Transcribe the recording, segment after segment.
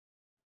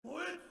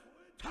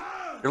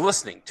You're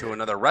listening to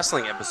another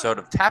wrestling episode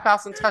of Tap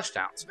Outs and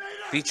Touchdowns,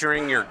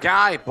 featuring your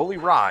guy, Bully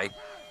Rye,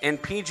 and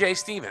PJ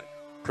Steven,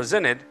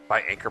 presented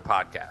by Anchor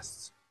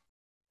Podcasts.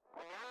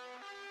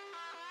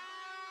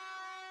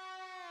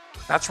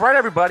 That's right,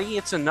 everybody.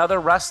 It's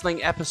another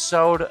wrestling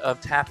episode of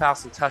Tap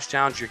Outs and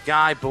Touchdowns. Your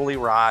guy, Bully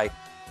Rye.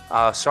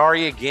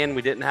 Sorry again,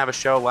 we didn't have a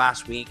show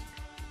last week,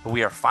 but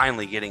we are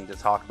finally getting to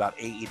talk about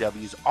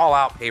AEW's All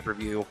Out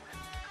pay-per-view.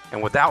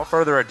 And without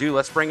further ado,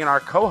 let's bring in our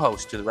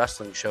co-host to the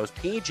wrestling shows,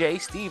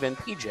 PJ Steven.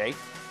 PJ,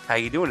 how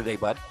you doing today,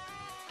 bud?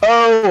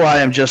 Oh, I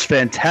am just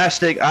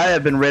fantastic. I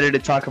have been ready to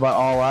talk about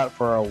All Out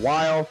for a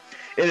while.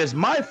 It is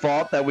my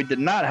fault that we did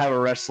not have a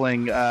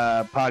wrestling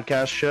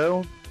podcast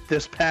show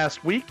this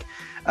past week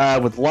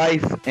with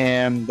life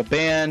and the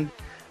band.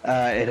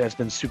 It has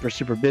been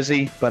super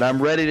busy, but I'm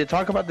ready to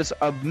talk about this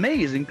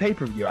amazing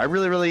pay-per-view. I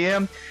really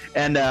am.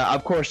 And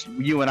of course,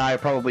 you and I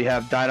probably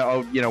have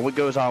what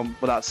goes on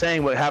without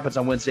saying, what happens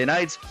on Wednesday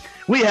nights.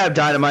 We have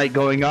Dynamite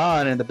going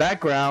on in the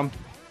background.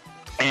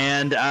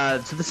 And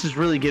so this is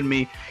really getting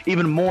me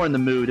even more in the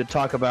mood to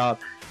talk about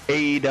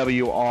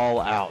AEW All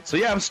Out. So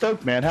yeah, I'm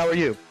stoked, man. How are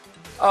you?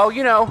 Oh,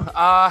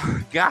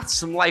 got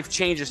some life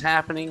changes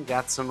happening.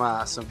 Got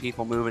some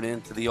people moving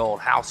into the old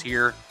house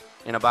here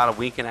in about a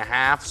week and a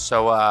half.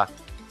 So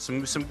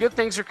some good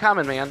things are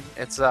coming, man.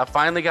 It's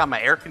finally got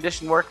my air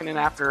conditioning working in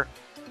after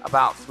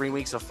about 3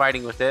 weeks of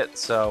fighting with it.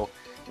 So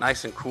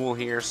nice and cool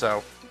here.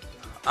 So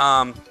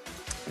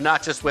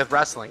not just with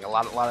wrestling, a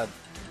lot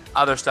of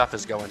other stuff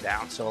is going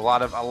down. So a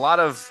lot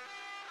of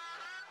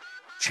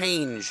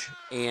change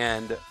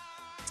and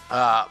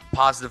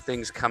positive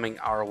things coming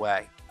our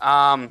way.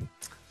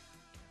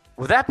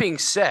 With that being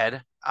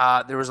said,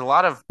 there was a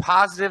lot of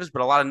positives,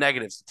 but a lot of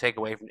negatives to take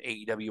away from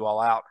AEW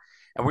All Out.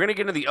 And we're going to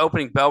get into the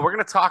opening bell. We're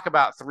going to talk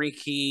about three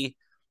key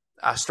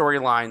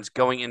storylines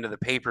going into the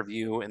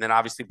pay-per-view, and then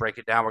obviously break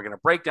it down. We're going to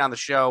break down the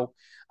show,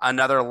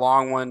 another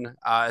long one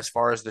as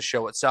far as the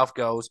show itself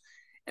goes.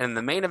 And in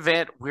the main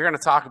event, we're going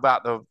to talk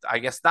about I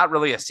guess not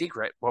really a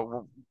secret, but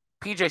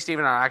PJ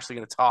Steven and I are actually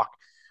going to talk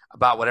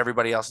about what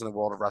everybody else in the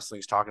world of wrestling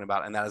is talking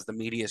about, and that is the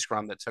media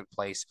scrum that took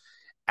place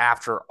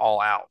after All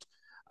Out.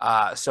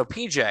 So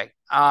PJ,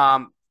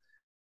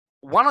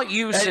 why don't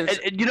you?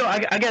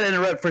 I got to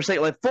interrupt for a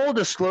second. Like, full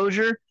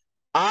disclosure,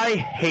 I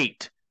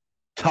hate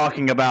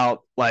talking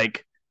about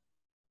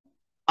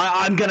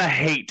I'm gonna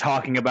hate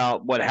talking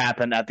about what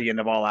happened at the end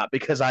of All Out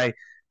because I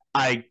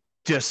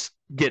just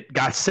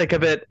got sick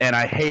of it and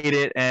I hate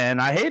it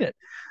and I hate it.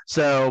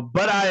 So,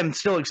 but I am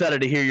still excited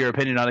to hear your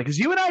opinion on it because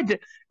you and I did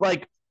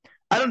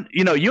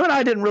you and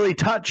I didn't really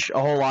touch a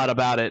whole lot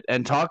about it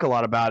and talk a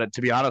lot about it,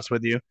 to be honest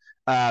with you.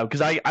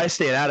 Because I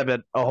stayed out of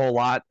it a whole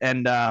lot,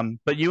 and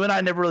but you and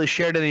I never really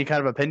shared any kind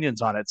of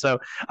opinions on it. So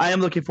I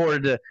am looking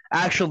forward to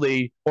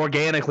actually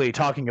organically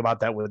talking about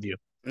that with you.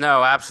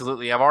 No,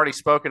 absolutely. I've already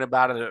spoken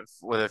about it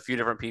with a few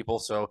different people,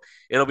 so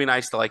it'll be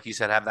nice to, like you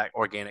said, have that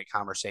organic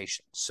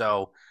conversation.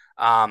 So,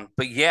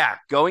 but yeah,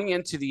 going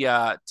into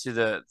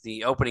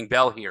the opening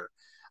bell here,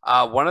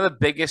 one of the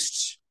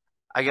biggest,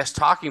 I guess,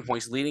 talking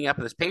points leading up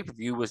to this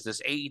pay-per-view was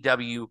this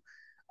AEW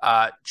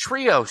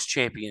Trios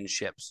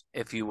Championships,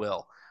 if you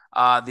will.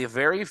 The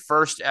very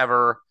first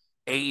ever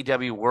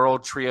AEW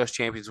World Trios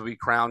Champions will be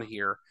crowned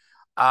here.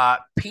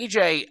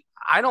 PJ,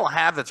 I don't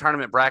have the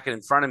tournament bracket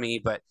in front of me,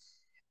 but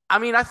I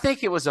mean, I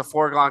think it was a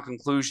foregone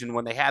conclusion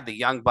when they had the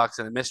Young Bucks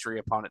and the mystery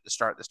opponent to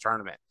start this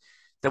tournament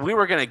that we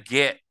were going to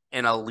get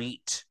an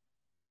elite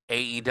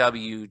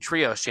AEW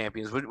Trios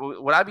Champions.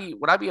 Would I be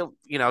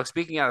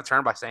speaking out of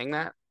turn by saying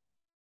that?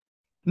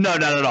 No,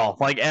 not at all.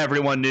 Like,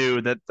 everyone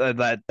knew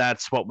that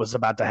that's what was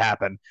about to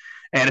happen,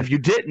 and if you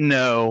didn't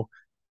know,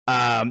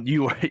 I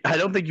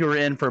don't think you were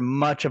in for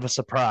much of a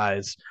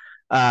surprise,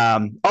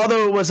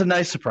 although it was a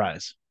nice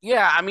surprise.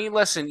 Yeah, I mean,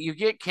 listen, you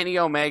get Kenny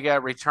Omega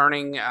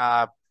returning,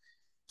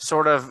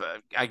 sort of,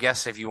 I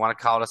guess if you want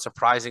to call it a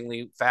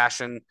surprisingly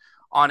fashion,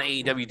 on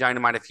AEW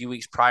Dynamite a few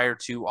weeks prior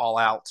to All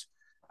Out,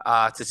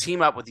 to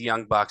team up with the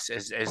Young Bucks.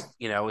 As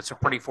you know, it's a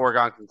pretty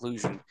foregone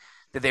conclusion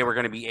that they were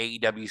going to be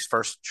AEW's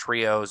first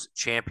Trios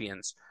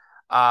champions.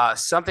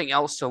 Something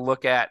else to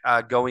look at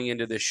going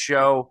into the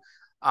show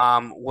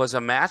was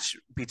a match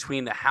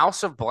between the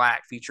House of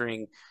Black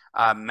featuring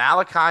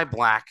Malachi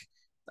Black,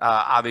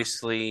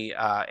 obviously,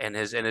 and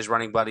his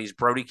running buddies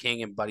Brody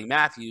King and Buddy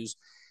Matthews,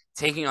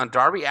 taking on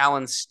Darby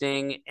Allin,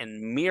 Sting, and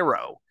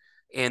Miro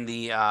in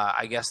the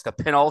I guess the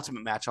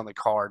penultimate match on the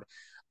card.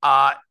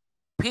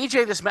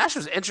 PJ, this match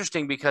was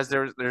interesting because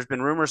there's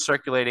been rumors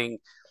circulating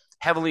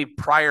heavily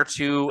prior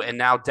to and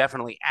now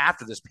definitely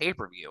after this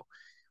pay-per-view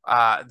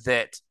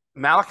that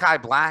Malachi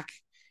Black,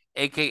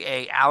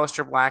 a.k.a.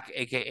 Aleister Black,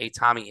 a.k.a.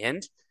 Tommy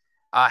End,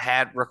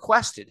 had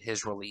requested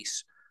his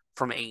release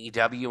from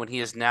AEW, and he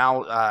has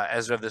now,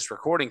 as of this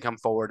recording, come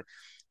forward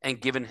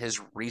and given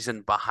his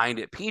reason behind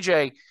it.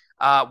 PJ,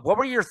 what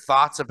were your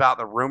thoughts about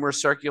the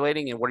rumors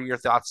circulating, and what are your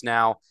thoughts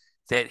now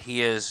that he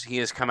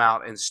has come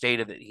out and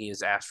stated that he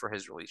has asked for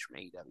his release from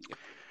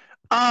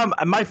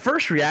AEW? My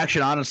first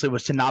reaction, honestly,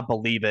 was to not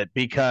believe it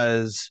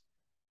because,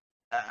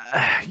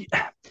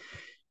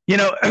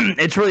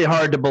 it's really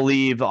hard to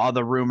believe all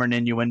the rumor and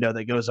innuendo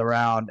that goes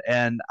around.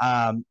 And,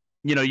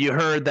 you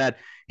heard that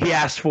he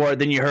asked for it.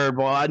 Then you heard,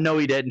 well, I know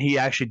he didn't. He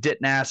actually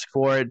didn't ask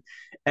for it.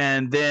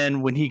 And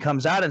then when he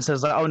comes out and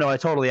says, like, oh, no, I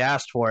totally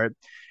asked for it.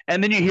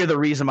 And then you hear the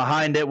reason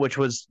behind it, which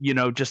was,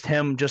 just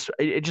him.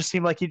 It just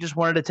seemed like he just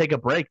wanted to take a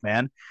break,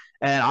 man.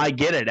 And I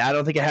get it. I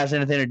don't think it has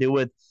anything to do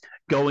with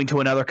going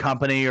to another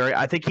company, or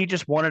I think he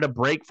just wanted a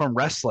break from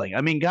wrestling.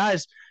 I mean,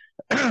 guys,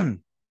 if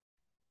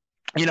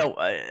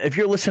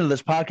you're listening to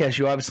this podcast,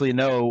 you obviously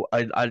know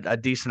a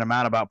decent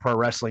amount about pro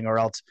wrestling, or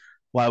else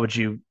why would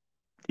you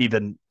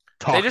even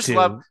talk they just to?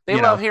 love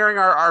hearing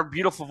our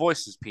beautiful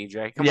voices,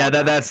 PJ. Come on,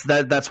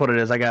 that's what it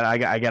is. I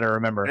got to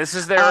remember. This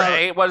is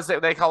their what is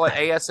it? They call it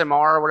ASMR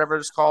or whatever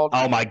it's called.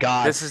 Oh my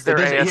god, this is their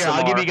ASMR. Here,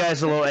 I'll give you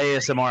guys a little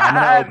ASMR. I'm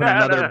gonna open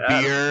another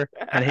beer,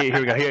 and here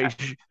we go. Here,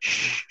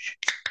 shh.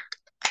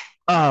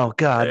 Oh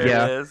god, there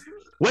yeah. It is.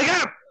 Wake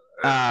up!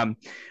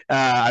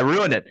 I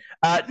ruined it.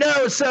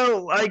 No,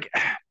 so like,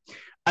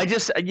 I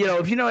just,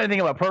 if you know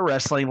anything about pro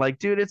wrestling, like,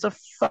 dude, it's a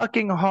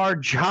fucking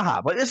hard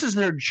job. Like, this is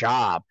their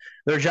job.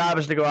 Their job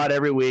is to go out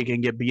every week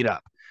and get beat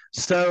up.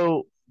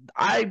 So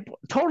I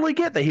totally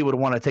get that he would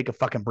want to take a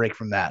fucking break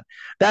from that.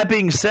 That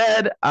being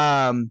said,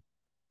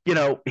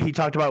 he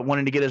talked about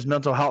wanting to get his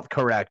mental health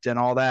correct and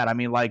all that. I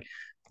mean, like,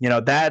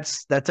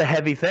 that's a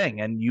heavy thing,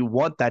 and you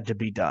want that to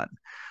be done.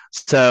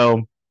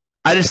 So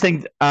I just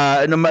think,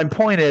 my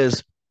point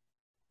is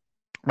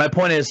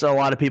a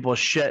lot of people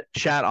chat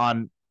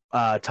on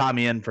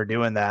Tommy Inn for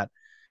doing that.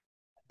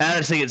 And I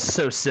just think it's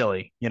so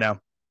silly,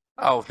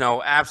 Oh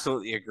no,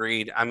 absolutely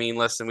agreed. I mean,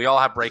 listen, we all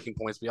have breaking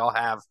points. We all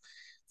have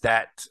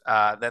that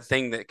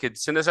thing that could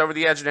send us over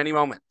the edge at any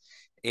moment.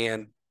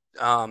 And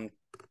I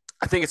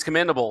think it's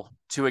commendable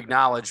to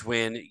acknowledge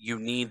when you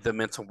need the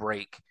mental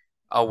break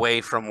away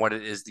from what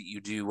it is that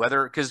you do.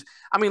 Whether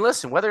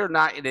or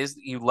not it is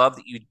that you love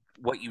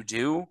what you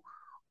do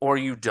or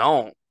you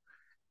don't,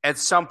 at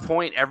some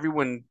point,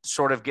 everyone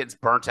sort of gets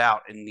burnt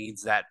out and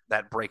needs that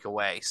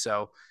breakaway.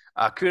 So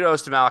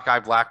kudos to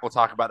Malachi Black. We'll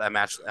talk about that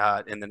match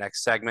in the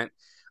next segment.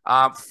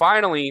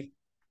 Finally,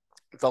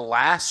 the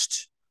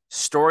last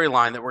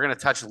storyline that we're going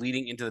to touch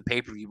leading into the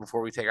pay-per-view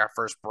before we take our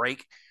first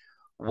break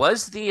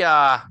was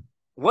the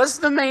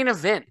main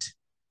event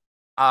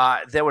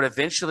that would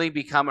eventually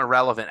become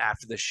irrelevant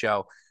after the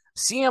show.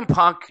 CM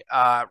Punk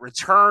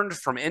returned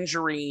from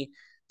injury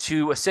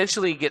to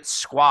essentially get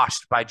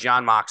squashed by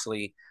Jon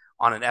Moxley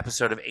on an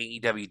episode of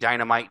AEW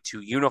Dynamite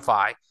to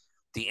unify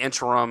the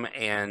interim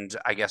and,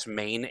 I guess,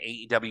 main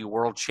AEW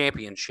World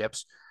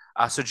Championships.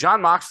 So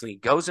Jon Moxley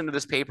goes into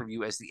this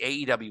pay-per-view as the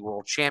AEW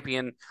World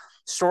Champion.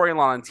 Storyline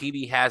on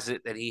TV has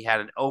it that he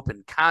had an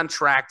open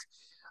contract.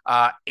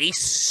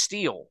 Ace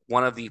Steel,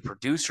 one of the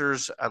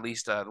producers, at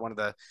least one of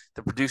the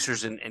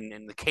producers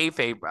in the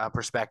kayfabe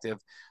perspective,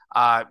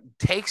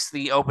 takes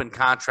the open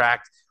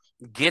contract,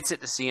 gets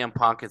it to CM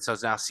Punk, and so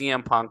now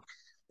CM Punk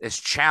is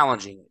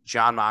challenging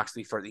Jon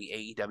Moxley for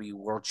the AEW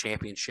World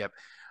Championship.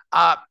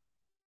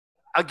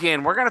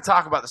 Again, we're going to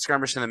talk about the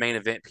skirmish in the main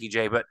event,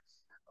 PJ, but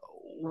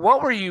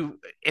what were you,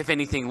 if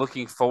anything,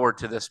 looking forward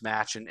to this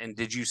match? And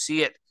did you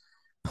see it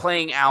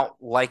playing out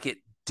like it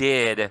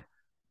did,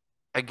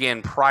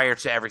 again, prior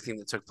to everything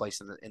that took place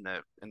in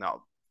the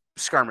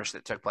skirmish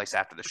that took place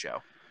after the show?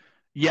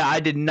 Yeah, I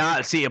did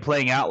not see it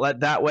playing out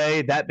that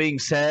way. That being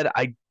said,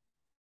 I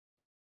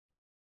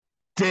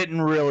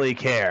didn't really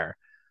care.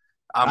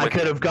 I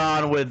could have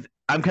gone with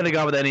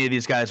any of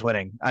these guys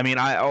winning. I mean,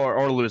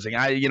 or losing.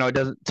 It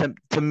doesn't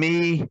to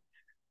me.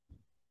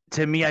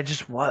 I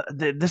just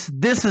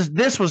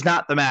this was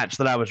not the match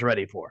that I was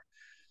ready for.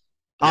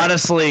 Yeah.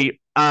 Honestly,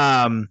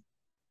 I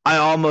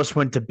almost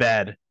went to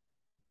bed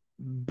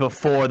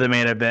before the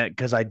main event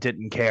because I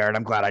didn't care, and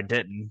I'm glad I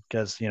didn't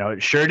because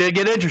it sure did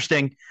get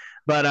interesting.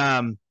 But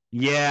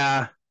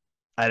yeah,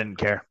 I didn't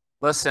care.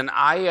 Listen,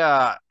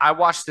 I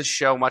watched this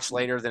show much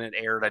later than it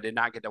aired. I did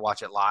not get to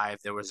watch it live.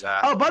 There was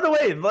oh, by the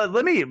way,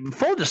 let me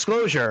full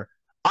disclosure.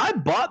 I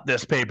bought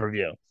this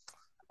pay-per-view.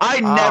 I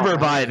never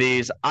buy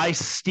these. I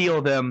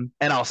steal them,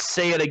 and I'll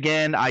say it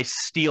again. I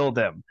steal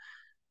them.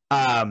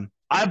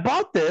 I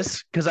bought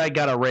this because I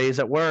got a raise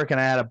at work, and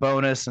I had a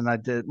bonus, and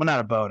not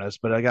a bonus,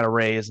 but I got a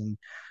raise and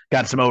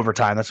got some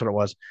overtime. That's what it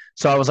was.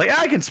 So I was like,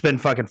 I can spend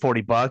fucking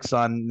 $40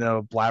 on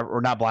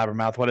not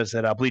Blabbermouth. What is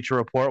it? Bleacher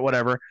Report,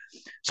 whatever.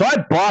 So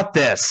I bought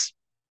this.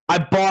 I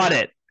bought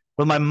it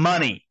with my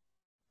money.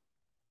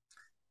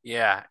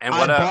 Yeah, and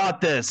I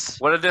bought this.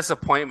 What a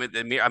disappointment!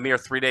 A mere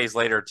 3 days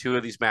later, two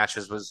of these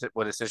matches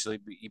would essentially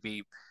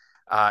be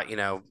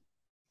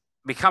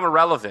become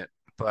irrelevant.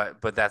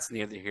 But that's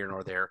neither here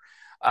nor there.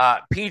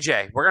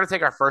 PJ, we're going to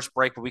take our first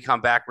break. When we come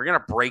back, we're going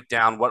to break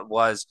down what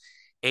was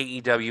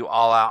AEW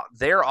All Out.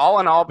 They're all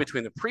in all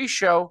between the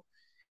pre-show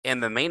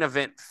and the main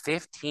event,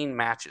 15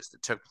 matches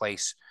that took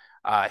place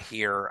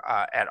here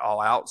at All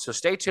Out. So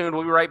stay tuned.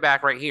 We'll be right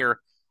back right here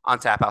on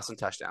Tap House and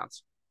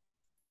Touchdowns.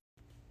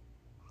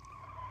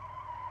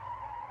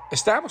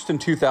 Established in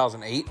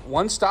 2008,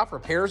 One Stop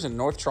Repairs in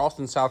North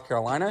Charleston, South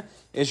Carolina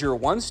is your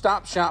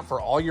one-stop shop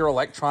for all your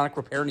electronic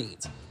repair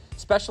needs.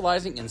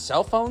 Specializing in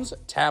cell phones,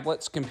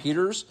 tablets,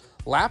 computers,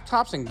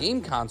 laptops, and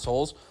game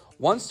consoles,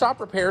 One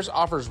Stop Repairs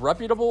offers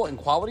reputable and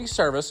quality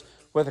service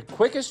with the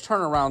quickest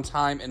turnaround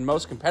time and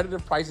most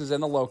competitive prices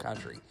in the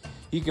Lowcountry.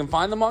 You can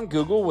find them on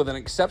Google with an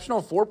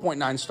exceptional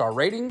 4.9 star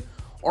rating,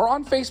 or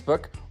on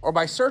Facebook, or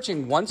by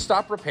searching One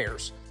Stop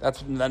Repairs.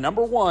 That's the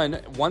number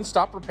One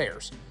Stop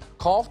Repairs.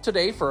 Call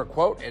today for a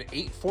quote at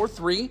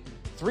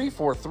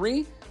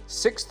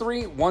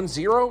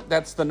 843-343-6310.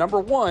 That's the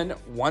number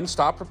One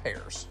Stop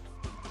Repairs.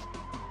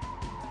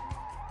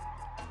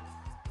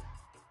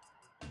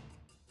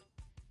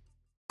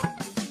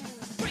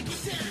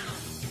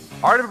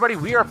 All right, everybody,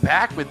 we are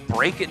back with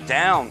Break It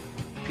Down.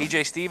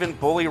 PJ Steven,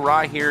 Bully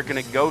Rye here,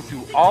 going to go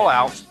through All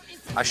Out.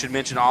 I should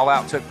mention All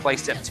Out took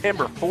place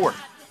September 4th,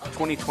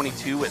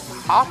 2022 at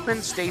Hoffman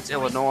Estates,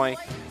 Illinois,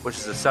 which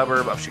is a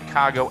suburb of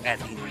Chicago, at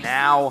the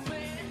Now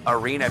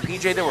Arena.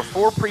 PJ, there were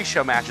 4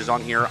 pre-show matches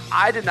on here.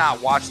 I did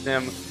not watch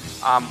them.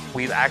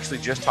 We've actually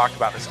just talked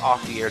about this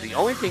off the air. The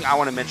only thing I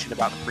want to mention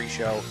about the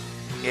pre-show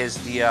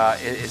is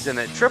is in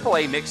the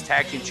AAA Mixed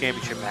Tag Team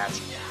Championship match.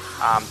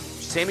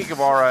 Sammy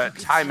Guevara,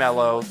 Ty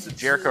Mello, the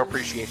Jericho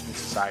Appreciation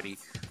Society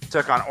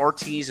took on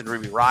Ortiz and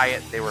Ruby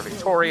Riott. They were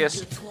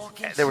victorious.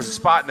 There was a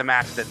spot in the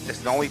match that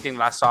is the only thing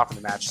that I saw from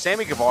the match.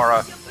 Sammy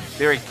Guevara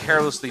very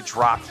carelessly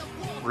dropped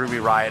Ruby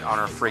Riott on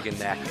her friggin'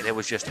 neck, and it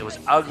was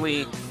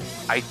ugly.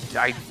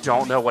 I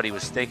don't know what he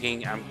was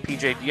thinking.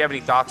 PJ, do you have any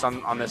thoughts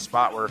on this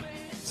spot where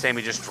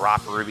Sammy just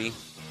dropped Ruby?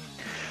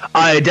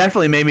 It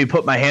definitely made me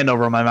put my hand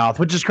over my mouth,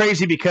 which is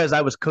crazy because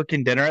I was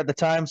cooking dinner at the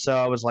time, so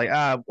I was like,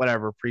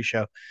 whatever,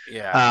 pre-show.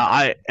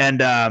 Yeah.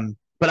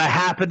 But I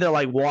happened to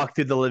walk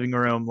through the living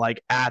room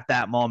at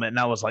that moment, and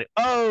I was like,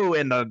 oh,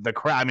 and the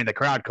crowd. I mean, the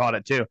crowd caught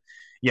it too.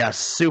 Yeah,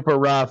 super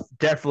rough,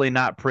 definitely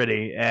not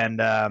pretty,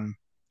 and I'm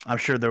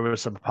sure there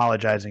was some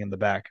apologizing in the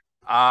back.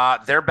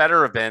 There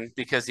better have been,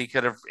 because he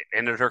could have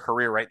ended her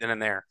career right then and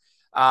there.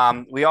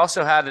 We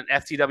also had an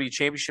FTW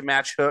Championship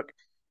match. Hook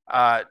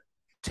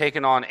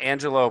taking on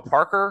Angelo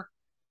Parker.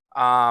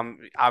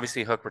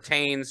 Obviously, Hook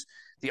retains.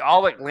 The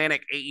All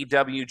Atlantic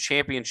AEW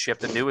Championship,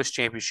 the newest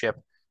championship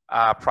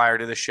prior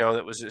to the show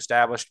that was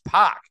established.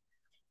 Pac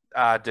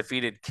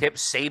defeated Kip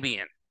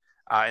Sabian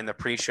in the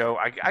pre-show.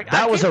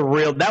 That was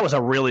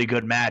a really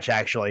good match,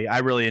 actually. I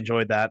really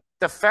enjoyed that.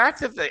 The fact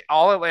that the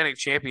All Atlantic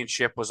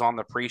Championship was on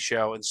the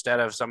pre-show instead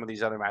of some of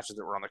these other matches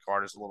that were on the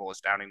card is a little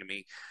astounding to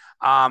me.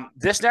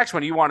 This next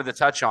one you wanted to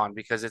touch on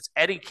because it's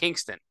Eddie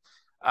Kingston.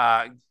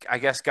 I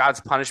guess God's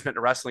punishment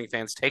to wrestling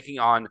fans, taking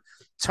on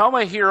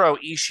Tomohiro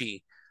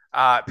Ishii.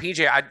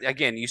 PJ,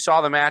 again, you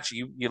saw the match.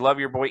 You love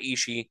your boy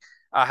Ishii.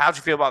 How'd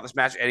you feel about this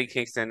match, Eddie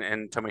Kingston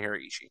and Tomohiro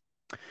Ishii?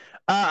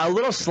 A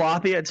little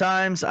sloppy at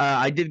times.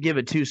 I did give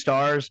it 2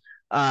 stars,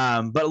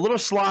 but a little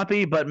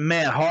sloppy. But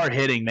man, hard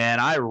hitting, man.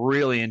 I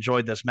really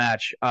enjoyed this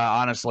match.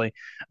 Honestly,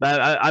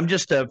 I'm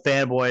just a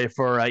fanboy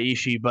for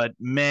Ishii, but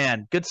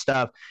man, good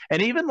stuff.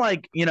 And even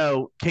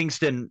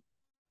Kingston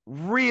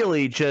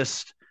really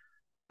just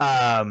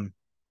being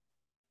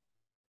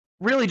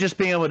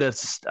able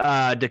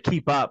to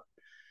keep up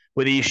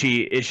with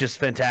Ishii is just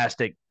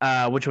fantastic,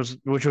 which was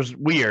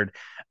weird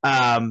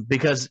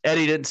because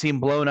Eddie didn't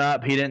seem blown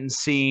up. He didn't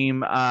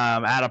seem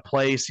out of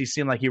place. He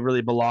seemed like he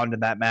really belonged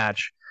in that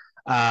match.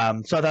 So I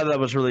thought that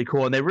was really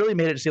cool, and they really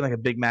made it seem like a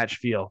big match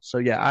feel. So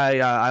yeah,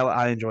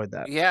 I enjoyed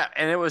that. Yeah,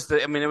 and it was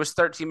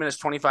 13 minutes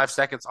 25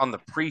 seconds on the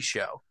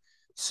pre-show.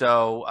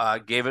 So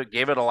gave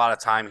it a lot of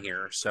time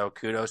here. So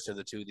kudos to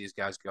the two of these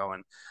guys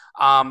going.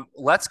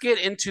 Let's get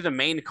into the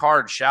main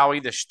card, shall we?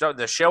 The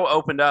show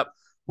opened up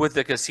with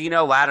the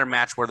casino ladder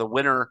match where the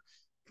winner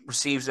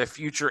receives a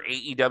future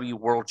AEW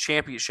World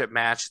Championship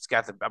match. It's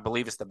got I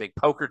believe it's the big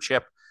poker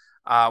chip,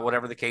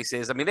 whatever the case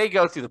is. I mean, they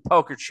go through the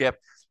poker chip,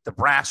 the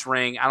brass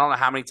ring. I don't know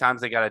how many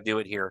times they got to do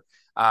it here.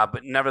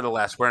 But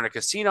nevertheless, we're in a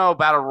casino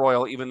battle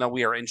royal, even though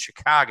we are in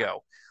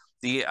Chicago.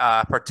 The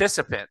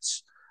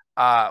participants,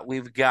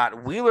 we've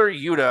got Wheeler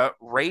Yuta,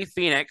 Ray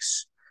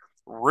Phoenix,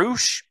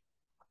 Roosh,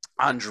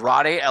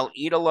 Andrade El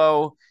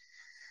Idolo,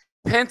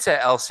 Penta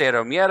El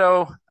Cero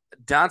Miedo,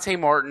 Dante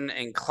Martin,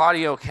 and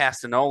Claudio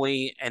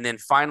Castagnoli, and then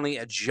finally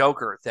a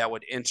Joker that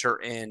would enter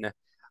in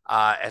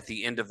at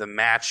the end of the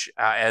match,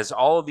 as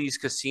all of these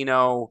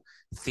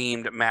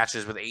casino-themed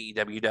matches with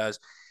AEW does.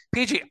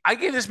 PG, I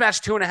gave this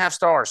match 2.5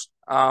 stars.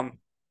 I'm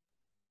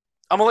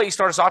going to let you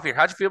start us off here.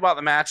 How'd you feel about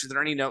the match? Is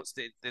there any notes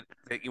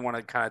that you want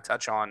to kind of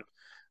touch on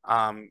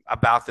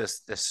about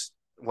this,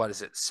 what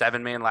is it,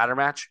 7-man ladder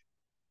match?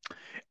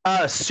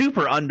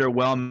 Super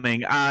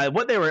underwhelming. I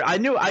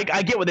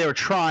get what they were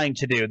trying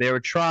to do. They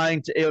were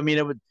trying to, I mean,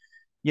 it would,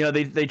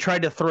 they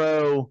tried to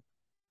throw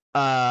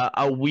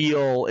a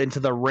wheel into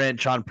the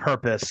wrench on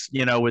purpose,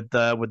 with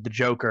the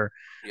Joker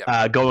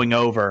going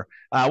over.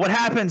 What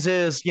happens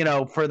is,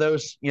 for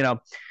those,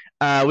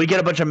 we get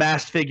a bunch of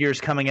masked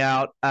figures coming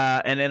out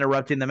and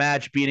interrupting the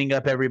match, beating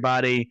up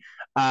everybody.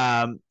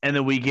 And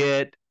then we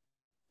get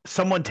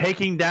someone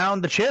taking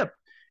down the chip.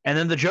 And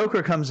then the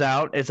Joker comes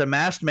out. It's a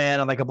masked man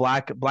on a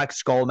black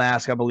skull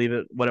mask, I believe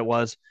what it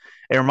was.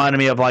 It reminded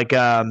me of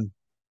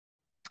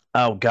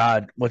oh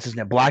God, what's his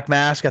name? Black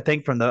Mask, I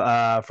think, from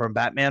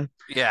Batman.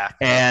 Yeah.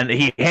 And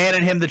he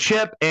handed him the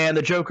chip, and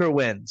the Joker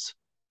wins.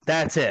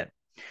 That's it.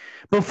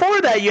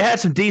 Before that, you had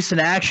some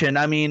decent action.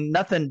 I mean,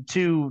 nothing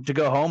to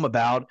go home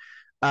about.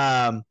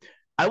 Um,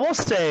 I will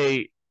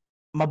say,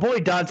 my boy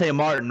Dante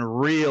Martin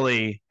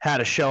really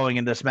had a showing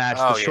in this match.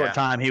 The Oh short yeah.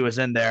 time he was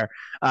in there,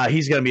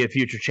 he's going to be a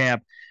future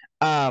champ.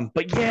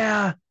 But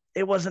yeah,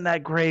 it wasn't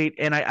that great.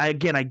 And I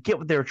get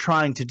what they were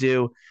trying to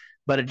do,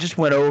 but it just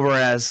went over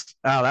as,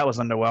 oh, that was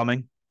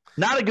underwhelming.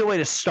 Not a good way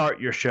to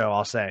start your show,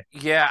 I'll say.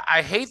 Yeah,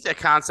 I hate the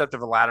concept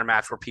of a ladder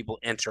match where people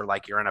enter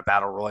like you're in a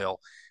battle royal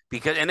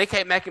because and they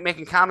keep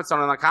making comments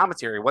on the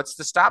commentary. What's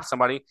to stop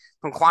somebody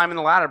from climbing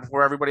the ladder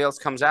before everybody else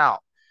comes out?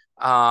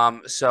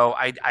 So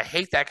I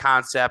hate that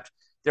concept.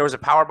 There was a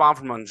power bomb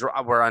from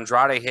where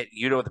Andrade hit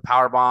Yuta with a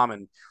power bomb,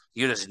 and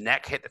Yuta's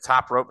neck hit the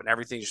top rope, and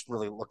everything just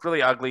really looked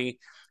really ugly.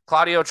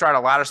 Claudio tried a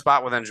ladder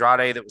spot with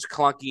Andrade that was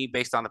clunky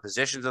based on the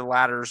positions of the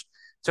ladders.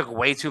 Took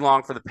way too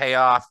long for the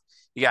payoff.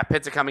 You got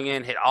Pitta coming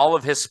in, hit all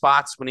of his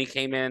spots when he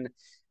came in,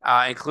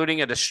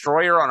 including a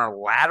destroyer on a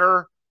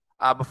ladder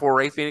before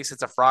Ray Phoenix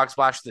hits a frog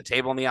splash to the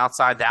table on the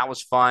outside. That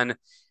was fun.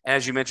 And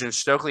as you mentioned,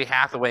 Stokely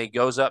Hathaway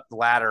goes up the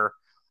ladder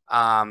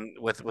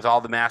with all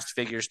the masked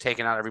figures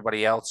taking out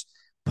everybody else,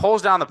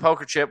 pulls down the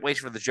poker chip, waits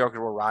for the Joker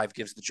to arrive,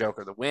 gives the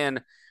Joker the win.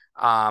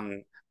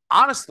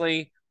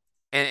 Honestly,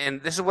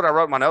 and this is what I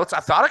wrote in my notes, I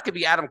thought it could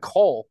be Adam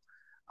Cole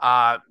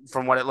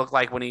from what it looked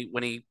like when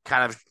he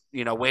kind of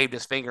waved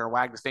his finger and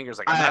wagged his fingers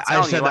like I'm not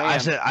telling you I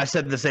am. I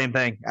said the same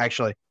thing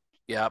actually.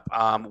 Yep.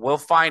 We'll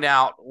find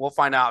out. We'll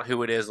find out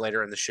who it is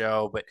later in the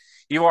show. But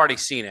you've already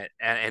seen it,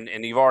 and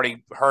you've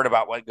already heard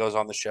about what goes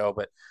on the show.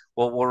 But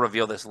we'll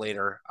reveal this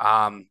later.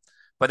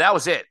 But that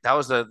was it. That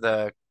was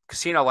the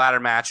casino ladder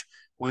match,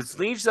 which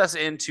leads us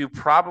into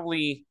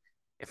probably,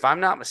 if I'm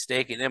not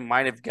mistaken, it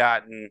might have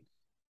gotten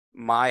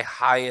my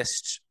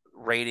highest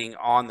rating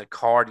on the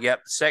card.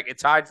 Yep, second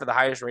tied for the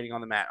highest rating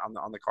on the mat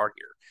on the card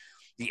here.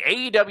 The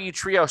AEW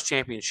Trios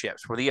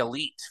Championships were the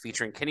Elite,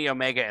 featuring Kenny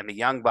Omega and the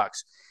Young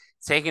Bucks,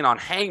 taking on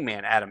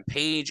Hangman Adam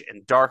Page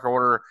and Dark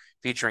Order,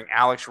 featuring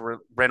Alex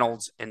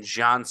Reynolds and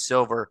John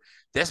Silver.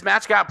 This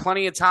match got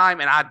plenty of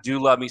time, and I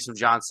do love me some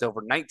John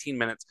Silver. 19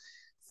 minutes,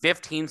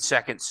 15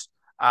 seconds.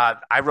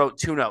 I wrote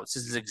 2 notes.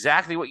 This is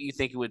exactly what you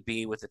think it would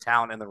be with the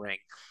talent in the ring.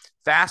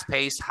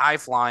 Fast-paced,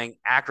 high-flying,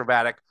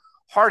 acrobatic,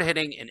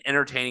 hard-hitting, and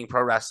entertaining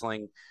pro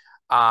wrestling.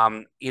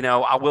 I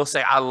will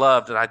say I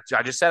loved, and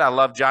I just said I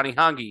loved Johnny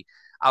Hungy.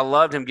 I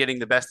loved him getting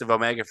the best of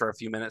Omega for a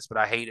few minutes, but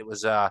I hate it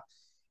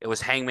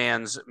was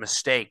Hangman's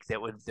mistake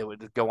that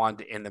would go on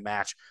to end the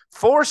match.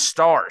 4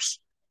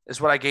 stars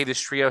is what I gave this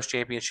Trios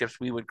Championships.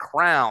 We would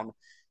crown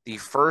the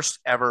first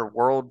ever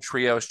World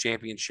Trios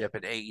Championship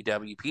at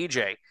AEW.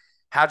 PJ,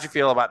 how'd you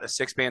feel about the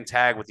 6-man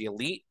tag with the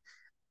Elite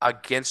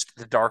against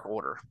the Dark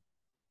Order?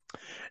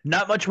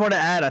 Not much more to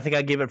add. I think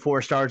I gave it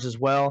 4 stars as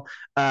well.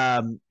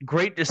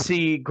 Great to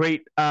see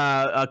great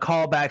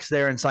callbacks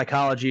there in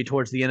psychology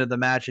towards the end of the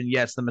match. And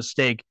yes, the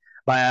mistake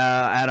by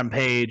Adam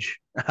Page.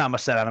 I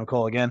almost said Adam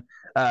Cole again.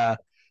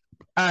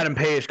 Adam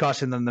Page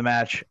costing them the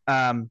match.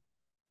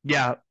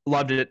 Yeah,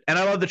 loved it. And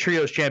I love the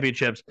Trios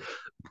Championships.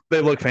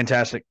 They look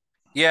fantastic.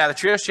 Yeah, the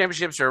Trios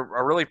Championships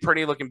are really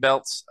pretty looking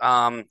belts.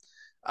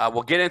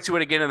 We'll get into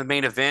it again in the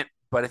main event,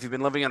 but if you've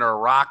been living under a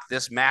rock,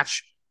 these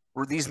match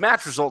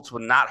results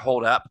would not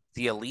hold up.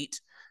 The Elite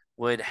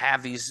would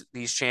have these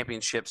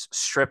championships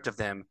stripped of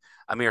them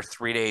a mere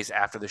 3 days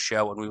after the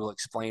show, and we will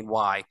explain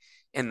why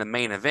in the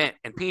main event.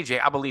 And PJ,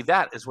 I believe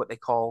that is what they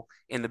call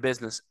in the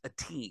business a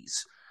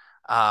tease.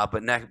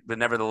 But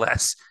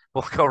nevertheless,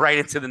 we'll go right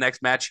into the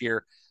next match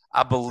here.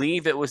 I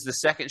believe it was the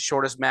second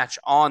shortest match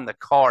on the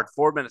card,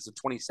 4 minutes and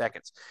 20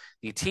 seconds.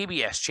 The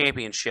TBS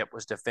Championship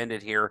was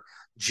defended here.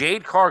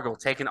 Jade Cargill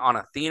taking on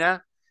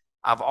Athena.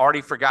 I've already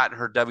forgotten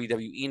her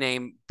WWE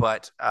name,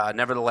 but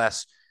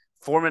nevertheless,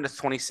 4 minutes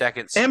 20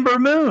 seconds. Ember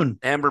Moon.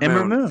 Ember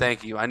Moon.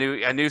 Thank you. I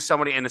knew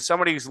somebody, and if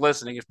somebody who's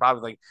listening is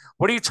probably like,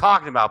 "What are you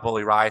talking about,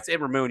 Bully Rai? It's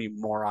Ember Moon, you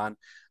moron."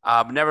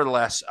 But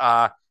nevertheless,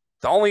 the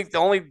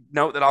only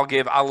note that I'll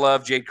give, I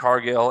love Jade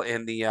Cargill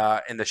in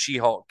the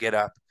She-Hulk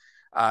getup,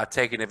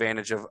 taking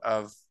advantage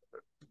of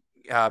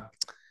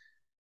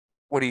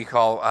what do you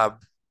call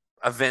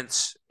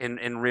events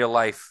in real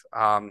life.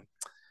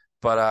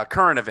 But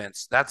current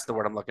events, that's the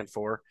word I'm looking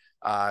for.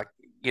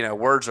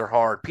 Words are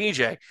hard.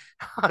 PJ,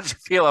 how'd you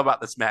feel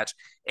about this match?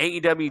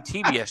 AEW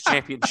TBS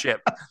Championship,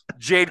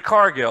 Jade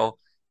Cargill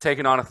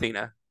taking on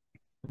Athena.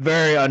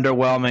 Very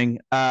underwhelming,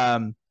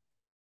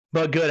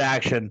 but good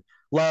action.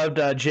 Loved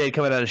Jade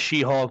coming out of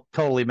She-Hulk,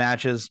 totally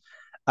matches.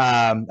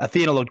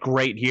 Athena looked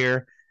great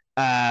here.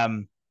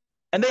 And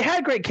they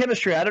had great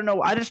chemistry. I don't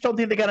know. I just don't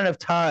think they got enough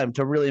time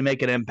to really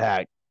make an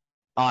impact,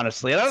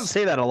 honestly. And I don't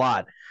say that a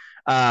lot.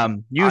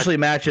 Usually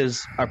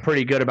matches are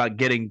pretty good about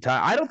getting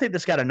time. I don't think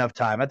this got enough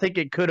time. I think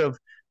it could have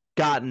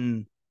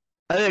gotten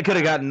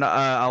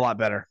a lot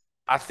better.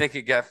 I think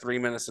it got 3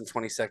 minutes and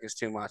 20 seconds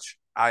too much.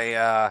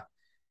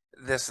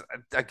 This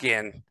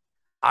again,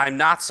 I'm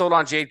not sold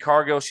on Jade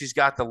Cargill. She's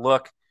got the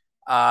look.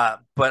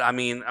 But I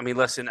mean,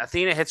 listen,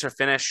 Athena hits her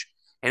finish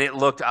and it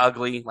looked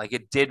ugly. Like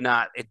it did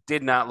not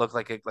look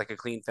like a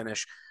clean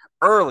finish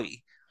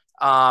early.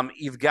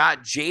 You've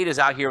got Jade is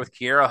out here with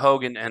Kiera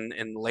Hogan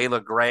and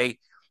Layla Gray.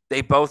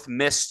 They both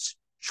missed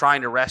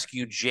trying to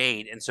rescue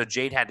Jade, and so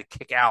Jade had to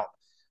kick out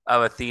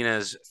of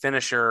Athena's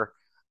finisher.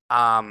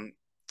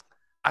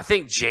 I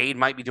think Jade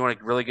might be doing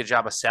a really good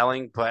job of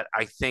selling, but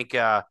I think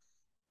I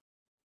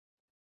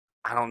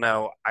don't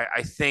know.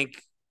 I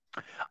think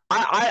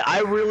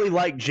I really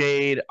like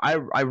Jade.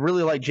 I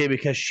really like Jade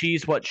because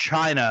she's what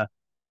China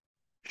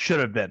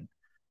should have been.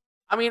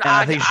 I mean,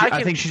 And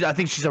I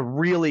think she's a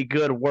really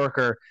good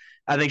worker.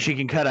 I think she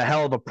can cut a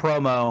hell of a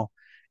promo,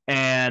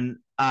 and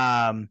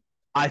I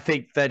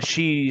think that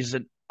she's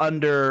an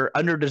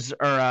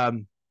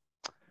underappreciated.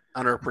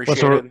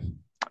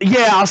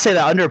 Yeah, I'll say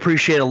that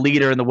underappreciated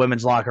leader in the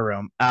women's locker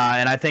room,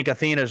 and I think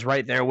Athena's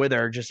right there with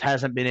her. Just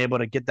hasn't been able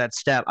to get that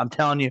step. I'm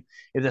telling you,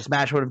 if this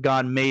match would have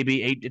gone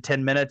maybe 8 to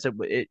 10 minutes,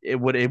 it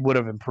would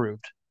have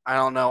improved. I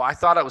don't know. I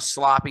thought it was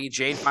sloppy.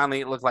 Jade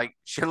finally looked like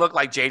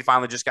Jade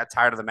finally just got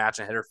tired of the match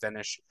and hit her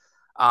finish.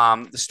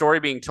 The story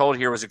being told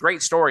here was a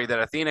great story that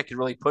Athena could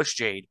really push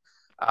Jade.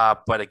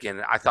 But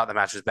again, I thought the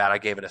match was bad. I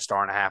gave it a 1.5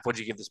 stars. What'd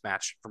you give this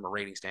match from a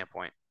rating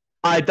standpoint?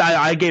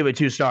 I gave it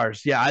 2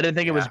 stars. Yeah, I didn't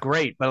think it was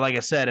great, but like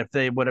I said, if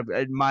they would have,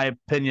 in my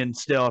opinion,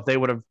 still, if they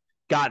would have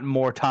gotten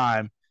more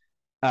time,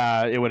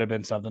 it would have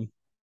been something.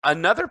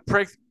 Another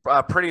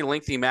pretty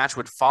lengthy match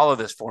would follow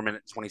this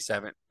 4-minute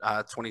 20-second.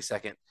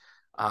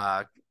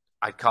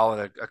 I'd call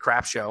it a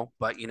crap show,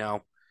 but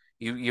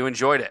you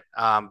enjoyed it.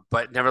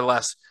 But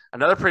nevertheless,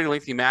 another pretty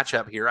lengthy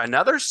matchup here.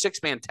 Another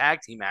 6-man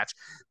tag team match.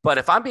 But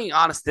if I'm being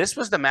honest, this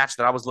was the match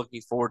that I was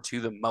looking forward to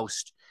the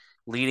most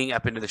leading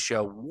up into the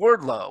show.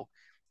 Wardlow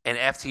and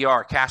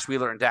FTR, Cash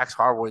Wheeler and Dax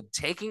Harwood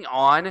taking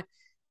on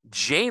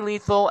Jay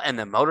Lethal and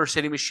the Motor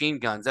City Machine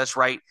Guns. That's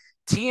right.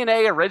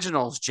 TNA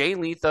Originals, Jay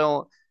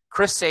Lethal,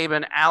 Chris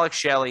Sabin, Alex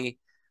Shelley,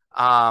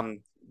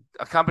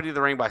 accompanied to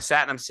the ring by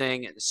Satnam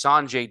Singh and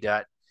Sanjay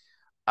Dutt.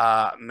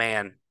 I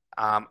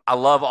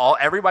love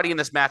everybody in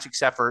this match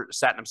except for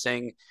Satnam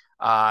Singh.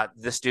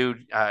 This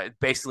dude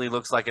basically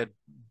looks like a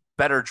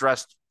better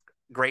dressed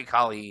Great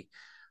Khali.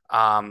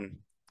 I'll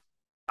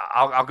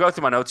go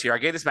through my notes here. I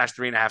gave this match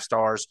 3.5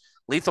 stars.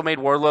 Lethal made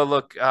Wardlow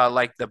look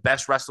like the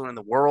best wrestler in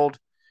the world,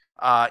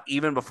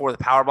 even before the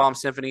Powerbomb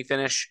Symphony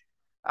finish.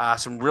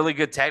 Some really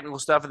good technical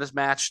stuff in this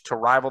match to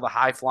rival the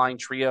High Flying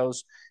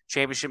Trios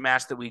championship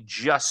match that we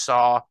just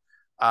saw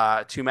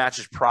 2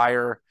 matches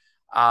prior.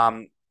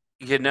 What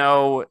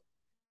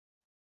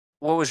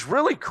was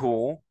really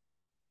cool,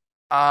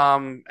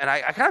 and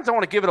I kind of don't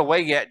want to give it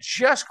away yet,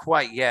 just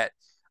quite yet.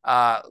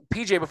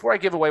 PJ, before I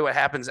give away what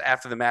happens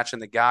after the match in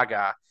the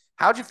Gaga,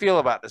 how'd you feel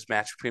about this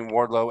match between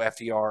Wardlow,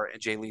 FTR,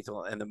 and Jay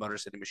Lethal and the Motor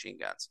City Machine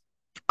Guns?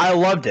 I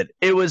loved it.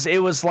 It was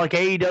like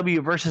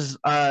AEW versus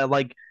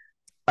TNA.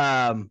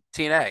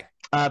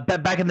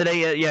 Back in the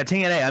day, yeah,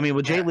 TNA. I mean,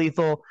 with Jay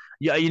Lethal,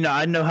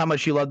 I know how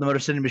much you love the Motor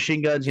City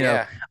Machine Guns. You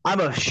know, I'm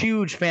a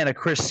huge fan of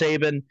Chris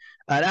Sabin.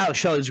 And Alex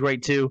Shelley's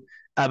great too.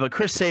 But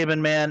Chris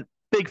Sabin, man,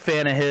 big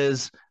fan of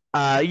his.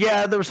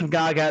 There was some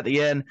Gaga at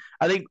the end.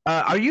 I think.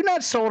 Are you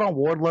not sold on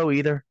Wardlow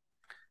either?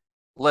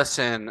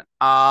 Listen,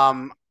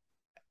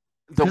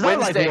 the Wednesday, I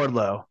like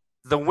Wardlow.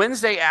 The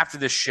Wednesday after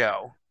the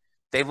show,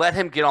 they let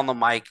him get on the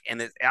mic,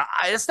 and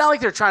it's not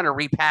like they're trying to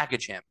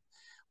repackage him,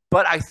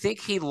 but I think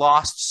he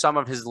lost some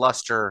of his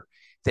luster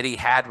that he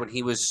had when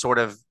he was sort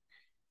of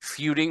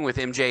feuding with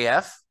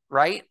MJF,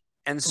 right?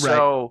 And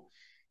so,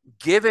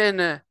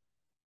 given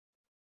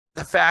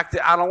the fact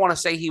that I don't want to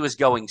say he was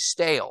going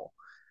stale,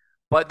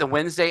 but the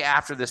Wednesday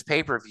after this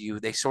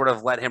pay-per-view, they sort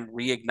of let him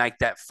reignite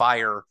that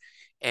fire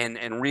and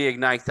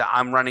reignite the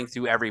I'm running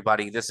through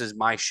everybody. This is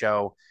my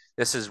show.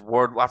 This is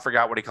I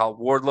forgot what he called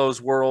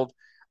Wardlow's World.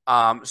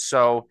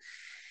 So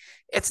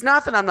it's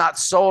not that I'm not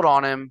sold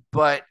on him,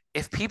 but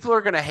if people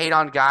are going to hate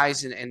on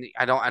guys, and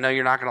I know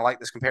you're not going to like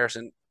this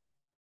comparison,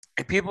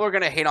 if people are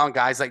going to hate on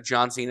guys like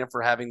John Cena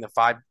for having the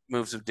 5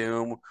 moves of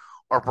doom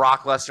or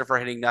Brock Lesnar for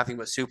hitting nothing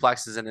but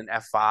suplexes in an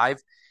F5,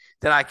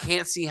 then I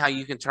can't see how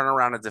you can turn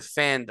around and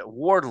defend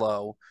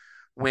Wardlow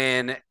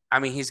when,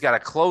 he's got a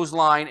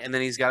clothesline and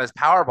then he's got his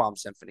Powerbomb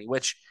Symphony,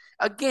 which,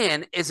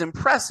 again, is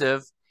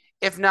impressive,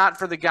 if not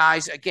for the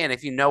guys, again,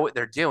 if you know what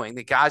they're doing.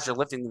 The guys are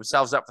lifting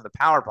themselves up for the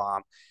Powerbomb.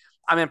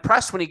 I'm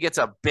impressed when he gets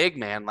a big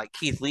man like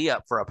Keith Lee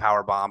up for a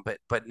Powerbomb,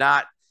 but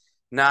not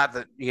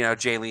the,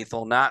 Jay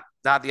Lethal, not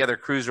the other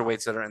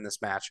cruiserweights that are in this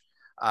match.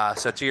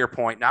 So to your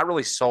point, not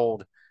really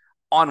sold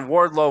on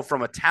Wardlow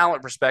from a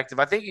talent perspective.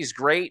 I think he's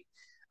great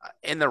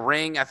in the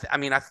ring.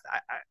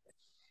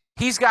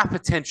 He's got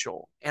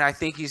potential, and I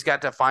think he's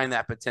got to find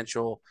that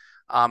potential,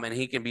 and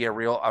he can be a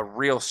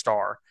real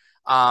star.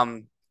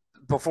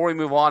 Before we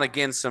move on,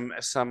 again, some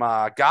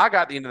Gaga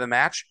at the end of the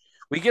match.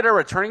 We get a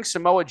returning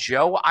Samoa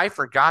Joe. I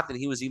forgot that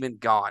he was even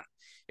gone,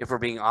 if we're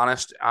being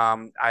honest.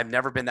 I've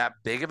never been that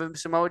big of a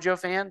Samoa Joe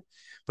fan,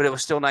 but it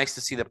was still nice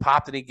to see the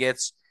pop that he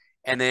gets.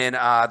 And then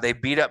they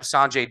beat up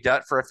Sanjay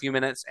Dutt for a few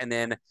minutes, and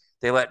then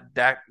they let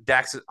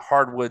Dax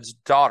Hardwood's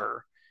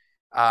daughter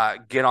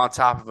get on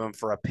top of him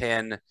for a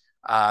pin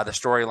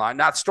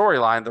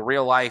the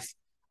real life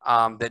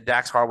that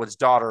Dax Harwood's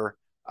daughter,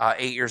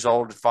 8 years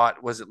old,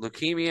 fought. Was it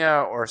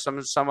leukemia or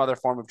some other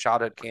form of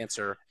childhood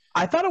cancer?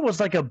 I thought it was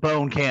like a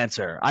bone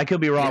cancer. I could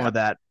be wrong Yeah. with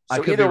that. I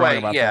So could be either wrong way,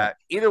 about yeah, that.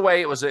 either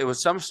way, it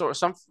was some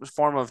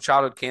form of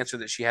childhood cancer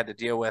that she had to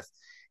deal with,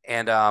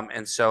 and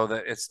so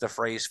it's the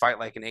phrase "fight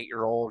like an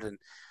 8-year old," and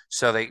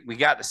so we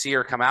got to see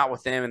her come out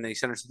with them, and they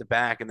send her to the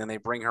back, and then they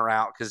bring her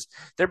out because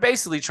they're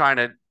basically trying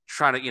to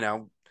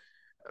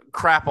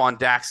crap on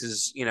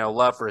Dax's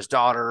love for his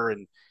daughter,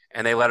 and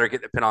they let her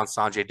get the pin on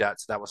Sanjay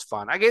Dutt. So that was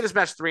fun. I gave this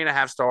match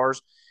 3.5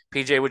 stars.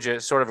 PJ, would you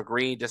sort of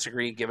agree,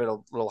 disagree, give it a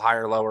little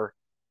higher, lower?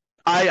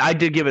 I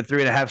did give it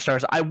 3.5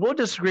 stars. I will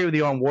disagree with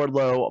you on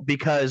Wardlow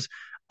because,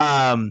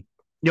 um,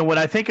 when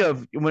I think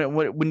of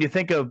when you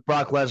think of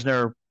Brock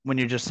Lesnar, when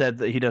you just said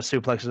that he does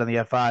suplexes on the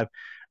F5,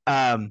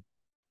 um,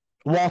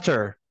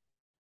 Walter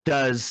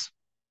does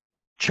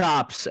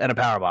chops and a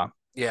powerbomb.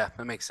 Yeah,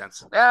 that makes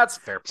sense. That's a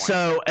fair point.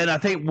 So, and I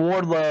think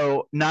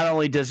Wardlow, not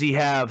only does he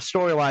have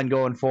storyline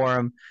going for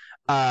him,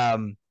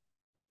 um,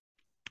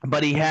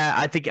 but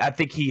I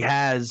think he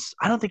has.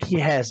 I don't think he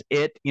has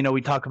it.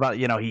 We talk about.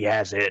 He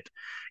has it.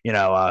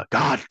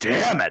 God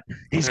damn it,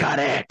 he's got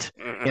it.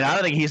 I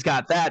don't think he's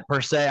got that per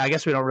se. I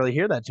guess we don't really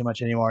hear that too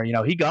much anymore.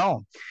 He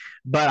gone,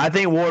 but I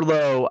think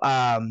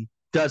Wardlow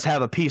does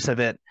have a piece of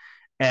it,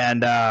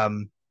 and I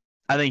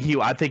think he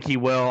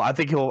will. I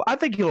think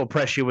he'll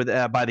impress you with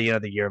by the end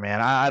of the year, man.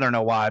 I don't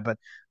know why, but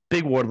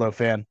big Wardlow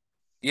fan.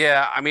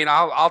 Yeah, I mean,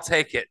 I'll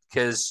take it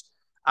because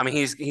I mean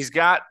he's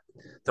got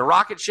the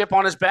rocket ship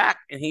on his back,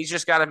 and he's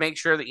just got to make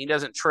sure that he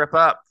doesn't trip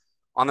up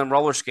on them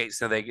roller skates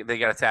that they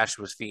got attached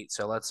to his feet.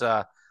 So let's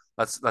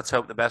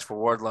hope the best for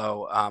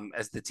Wardlow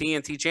as the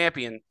TNT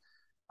champion.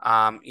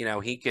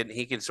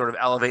 He could sort of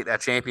elevate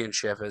that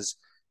championship as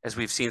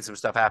we've seen some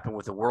stuff happen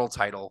with the world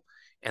title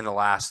in the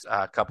last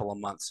couple of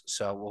months.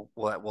 So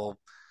we'll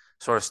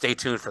sort of stay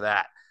tuned for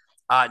that.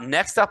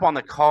 Next up on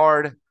the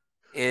card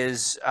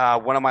is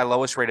one of my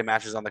lowest rated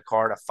matches on the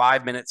card, a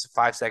 5 minutes,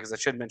 5 seconds. I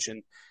should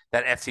mention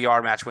that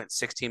FTR match went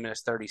 16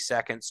 minutes, 30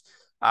 seconds.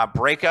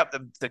 Break up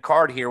the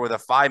card here with a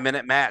 5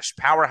 minute match.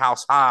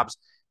 Powerhouse Hobbs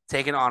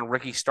taking on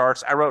Ricky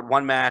Starks. I wrote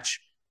one match.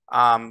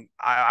 I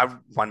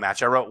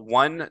wrote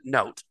one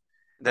note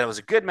that it was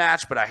a good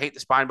match, but I hate the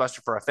spine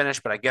buster for a finish.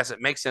 But I guess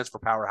it makes sense for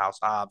Powerhouse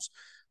Hobbs.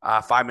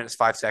 5 minutes,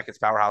 5 seconds.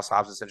 Powerhouse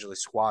Hobbs essentially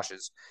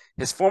squashes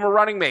his former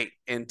running mate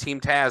in Team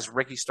Taz,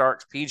 Ricky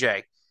Starks.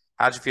 PJ,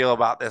 how'd you feel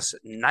about this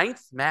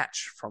 9th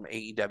match from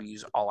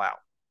AEW's All Out?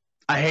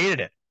 I hated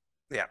it.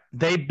 Yeah.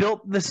 They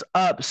built this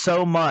up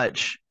so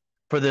much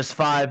for this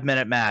 5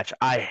 minute match.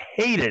 I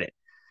hated it.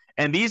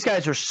 And these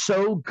guys are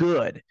so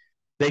good.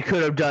 They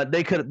could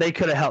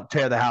have helped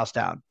tear the house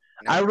down.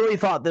 No. I really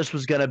thought this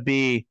was going to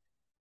be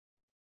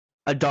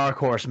a dark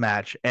horse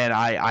match, and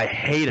I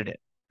hated it.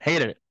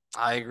 Hated it.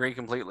 I agree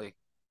completely.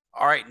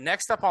 All right,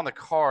 next up on the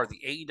card,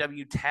 the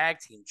AEW Tag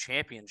Team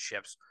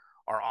Championships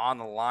are on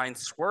the line.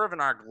 Swerve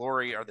and Our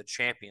Glory are the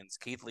champions.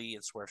 Keith Lee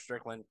and Swerve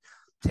Strickland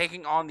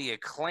taking on the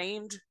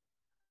Acclaimed.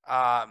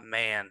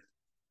 Man,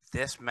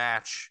 this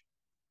match,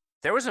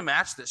 there was a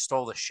match that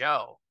stole the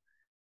show.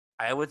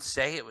 I would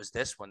say it was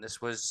this one.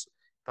 This was,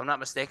 if I'm not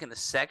mistaken, the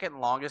second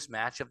longest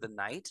match of the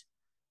night.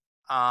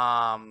 PJ,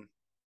 I'm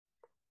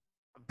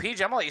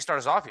going to let you start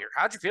us off here.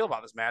 How'd you feel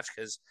about this match?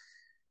 Because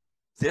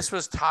this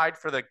was tied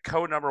for the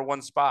number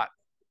 1 spot.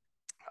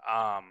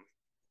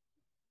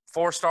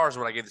 4 stars is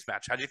what I gave this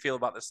match. How'd you feel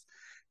about this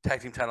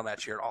tag team title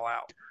match here at All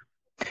Out?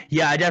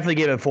 Yeah, I definitely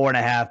gave it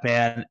 4.5,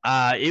 man.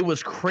 It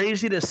was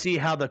crazy to see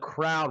how the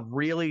crowd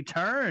really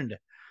turned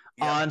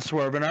on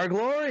Swerve and Our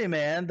Glory,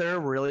 man. They're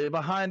really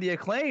behind the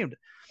Acclaimed.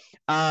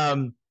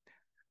 It's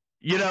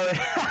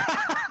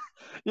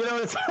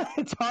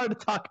hard to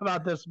talk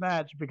about this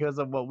match because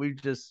of what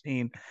we've just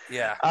seen.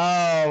 Yeah.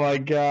 Oh my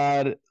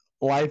God.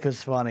 Life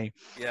is funny.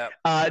 Yeah.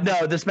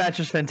 No, this match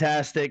is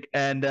fantastic.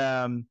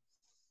 And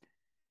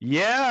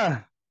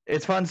yeah,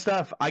 it's fun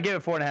stuff. I give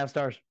it 4.5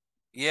 stars.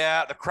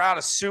 Yeah, the crowd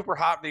is super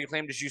hot for the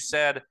Acclaimed, as you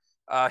said.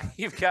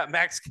 You've got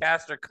Max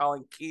Caster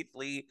calling Keith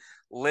Lee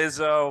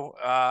Lizzo.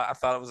 I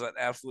thought it was an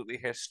absolutely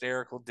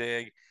hysterical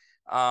dig.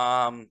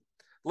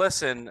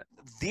 Listen,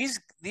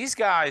 these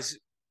guys,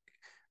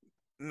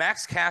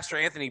 Max Caster,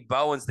 Anthony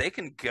Bowens, they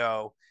can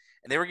go.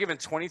 And they were given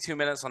 22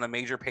 minutes on a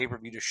major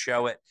pay-per-view to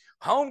show it.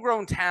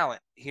 Homegrown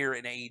talent here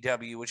in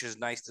AEW, which is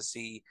nice to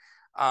see.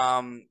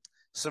 A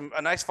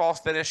nice false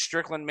finish.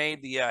 Strickland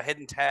made the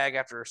hidden tag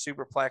after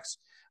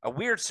a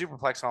weird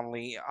superplex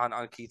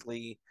on Keith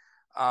Lee.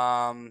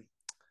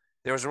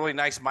 There was a really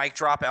nice mic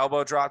drop,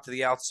 elbow drop to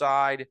the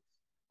outside.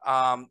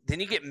 Then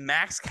you get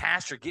Max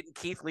Caster getting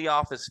Keith Lee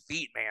off his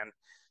feet, man.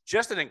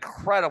 Just an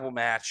incredible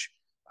match.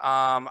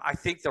 I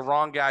think the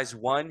wrong guys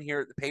won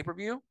here at the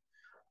pay-per-view.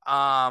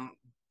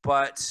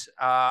 But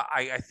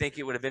I think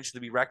it would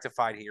eventually be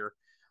rectified here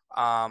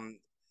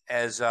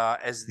as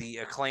the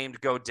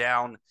Acclaimed go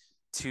down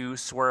to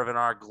Swerve and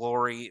Our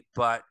Glory.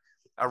 But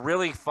a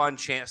really fun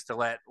chance to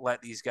let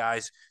these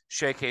guys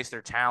showcase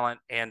their talent.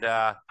 And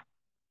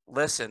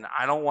listen,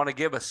 I don't want to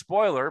give a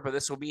spoiler, but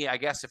this will be, I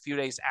guess, a few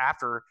days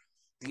after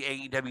the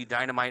AEW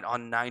Dynamite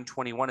on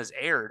 9/21 has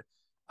aired.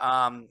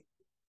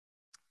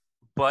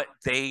 But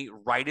they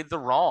righted the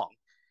wrong.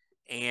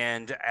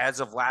 And as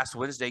of last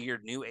Wednesday, your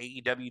new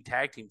AEW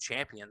Tag Team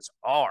Champions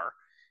are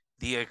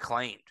the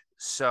Acclaimed.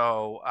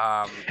 So,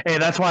 hey,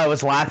 that's why I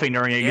was laughing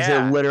during it because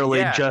it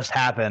literally just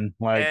happened.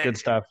 Like, good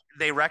stuff.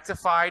 They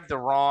rectified the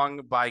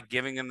wrong by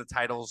giving them the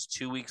titles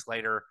 2 weeks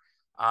later,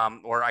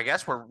 or I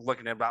guess we're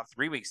looking at about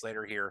 3 weeks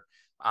later here.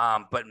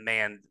 But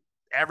man,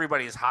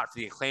 everybody is hot for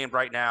the Acclaimed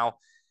right now.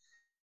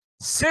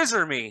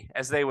 Scissor me,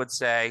 as they would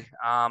say.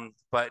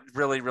 But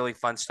really, really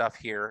fun stuff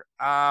here.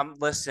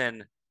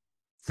 Listen,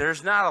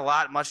 there's not a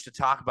lot much to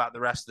talk about the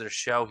rest of the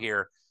show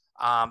here.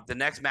 The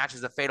next match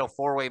is a fatal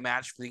four-way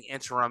match for the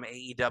interim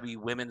AEW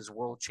Women's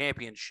World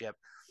Championship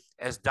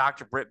as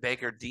Dr. Britt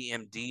Baker,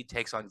 DMD,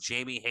 takes on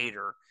Jamie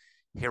Hayter.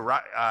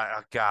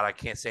 God, I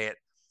can't say it.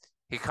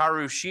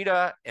 Hikaru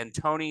Shida and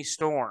Toni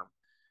Storm.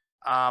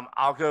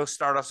 I'll go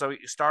start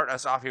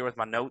us off here with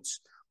my notes.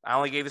 I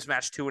only gave this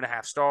match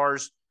 2.5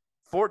 stars.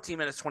 14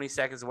 minutes, 20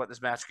 seconds of what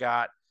this match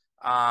got.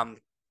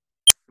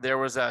 There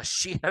was a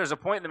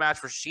point in the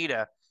match where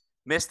Shida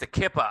missed a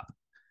kip up,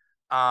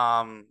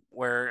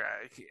 where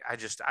I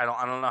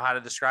don't know how to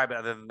describe it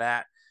other than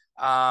that.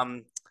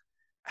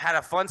 Had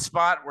a fun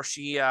spot where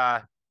she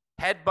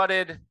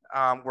headbutted,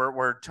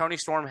 where Toni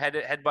Storm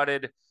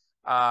headbutted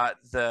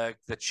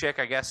the chick.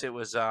 I guess it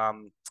was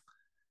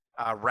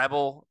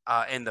Rebel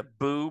in the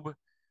boob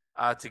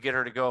to get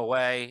her to go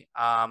away.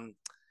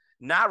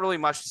 Not really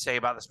much to say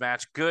about this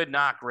match. Good,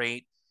 not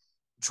great.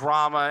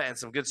 Drama and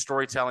some good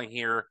storytelling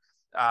here.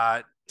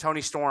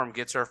 Toni Storm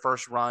gets her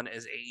first run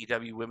as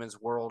AEW Women's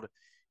World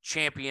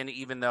Champion,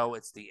 even though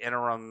it's the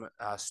interim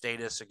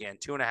status. Again,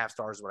 2.5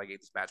 stars is what I gave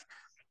this match.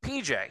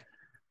 PJ,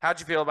 how'd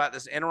you feel about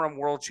this interim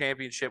World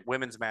Championship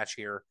women's match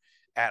here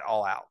at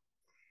All Out?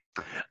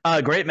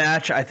 Great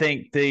match. I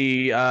think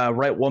the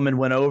right woman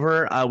went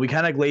over. We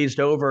kind of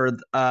glazed over,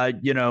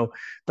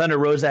 Thunder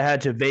Rosa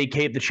had to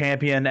vacate the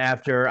champion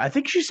after, I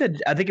think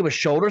it was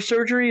shoulder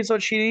surgery is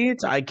what she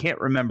needs. I can't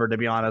remember, to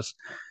be honest.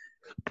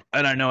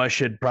 And I know I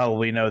should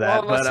probably know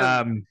that. Well,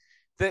 listen,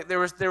 but there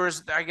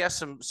was I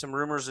guess some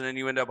rumors and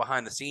innuendo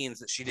behind the scenes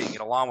that she didn't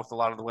get along with a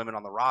lot of the women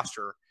on the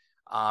roster,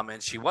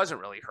 and she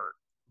wasn't really hurt.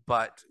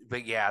 But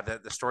yeah, the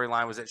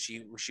storyline was that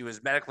she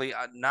was medically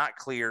not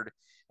cleared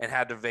and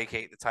had to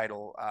vacate the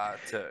title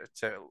to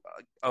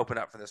open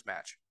up for this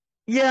match.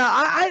 Yeah,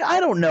 I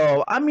don't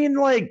know. I mean,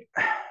 like,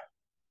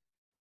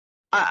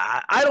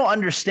 I don't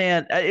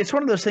understand. It's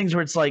one of those things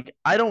where it's like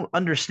I don't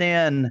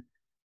understand.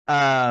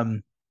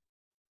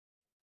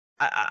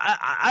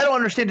 I don't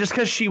understand just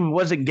because she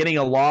wasn't getting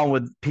along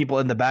with people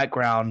in the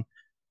background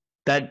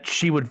that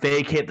she would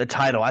vacate the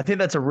title. I think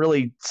that's a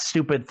really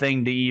stupid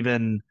thing to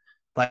even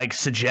like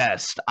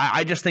suggest.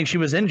 I just think she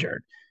was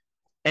injured.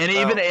 And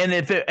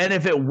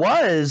if it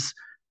was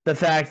the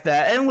fact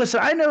that, and listen,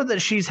 I know that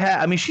she's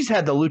had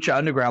the Lucha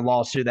Underground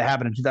lawsuit that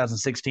happened in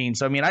 2016.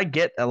 So I mean, I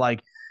get that,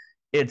 like,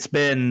 it's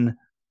been,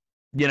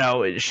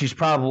 she's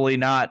probably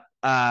not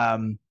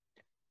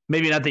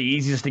maybe not the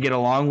easiest to get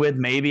along with.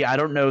 Maybe I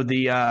don't know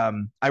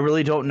I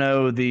really don't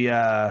know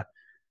the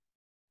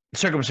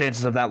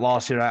circumstances of that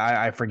lawsuit.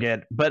 I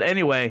forget, but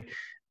anyway,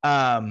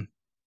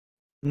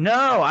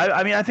 no,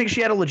 I mean, I think she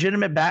had a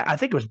legitimate back. I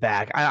think it was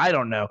back. I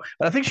don't know.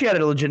 But I think she had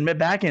a legitimate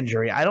back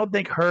injury. I don't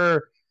think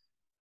her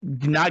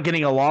not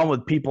getting along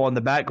with people in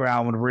the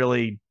background would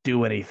really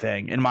do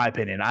anything, in my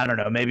opinion. I don't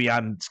know. Maybe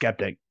I'm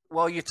skeptic.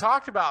 Well, you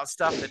talked about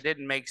stuff that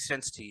didn't make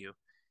sense to you.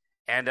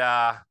 And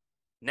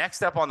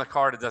next up on the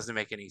card, it doesn't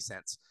make any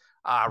sense.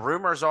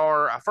 Rumors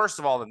are, first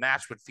of all, the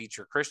match would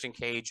feature Christian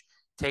Cage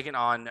taking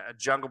on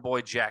Jungle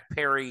Boy Jack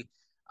Perry.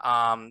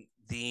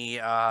 The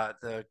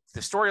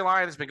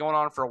storyline has been going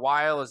on for a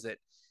while is that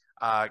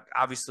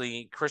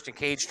obviously Christian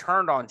Cage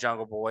turned on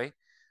Jungle Boy.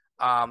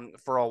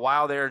 For a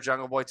while there,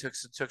 Jungle Boy took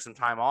some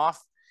time off,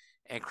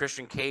 and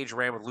Christian Cage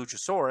ran with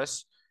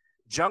Luchasaurus.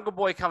 Jungle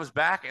Boy comes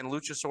back, and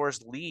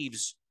Luchasaurus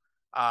leaves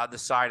the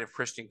side of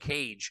Christian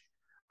Cage.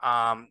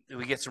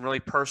 We get some really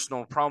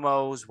personal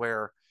promos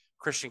where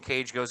Christian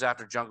Cage goes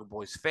after Jungle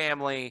Boy's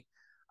family.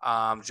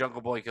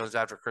 Jungle Boy goes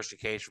after Christian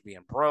Cage for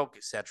being broke,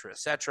 etc.,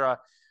 etc.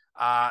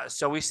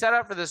 So we set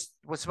up for this,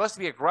 what's supposed to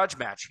be a grudge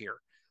match here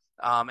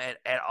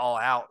at All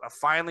Out.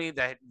 Finally,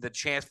 the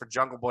chance for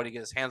Jungle Boy to get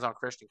his hands on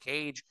Christian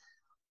Cage.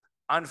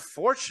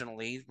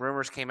 Unfortunately,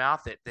 rumors came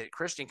out that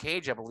Christian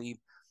Cage, I believe,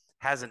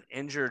 has an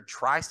injured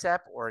tricep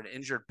or an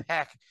injured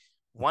pec.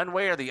 One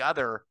way or the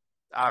other,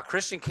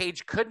 Christian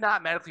Cage could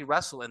not medically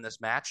wrestle in this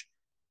match,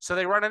 so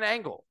they run an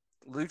angle.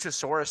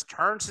 Luchasaurus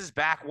turns his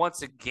back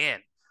once again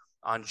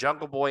on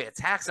Jungle Boy,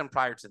 attacks him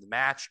prior to the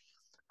match.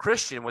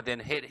 Christian would then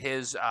hit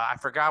his, I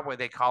forgot what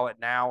they call it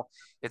now.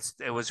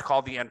 It was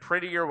called the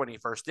Unprettier when he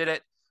first did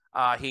it.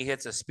 He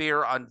hits a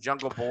spear on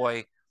Jungle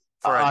Boy.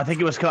 I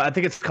think it's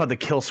called the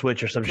kill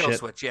switch or some shit. Kill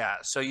switch, yeah.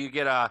 So you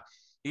get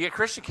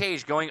Christian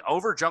Cage going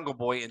over Jungle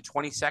Boy in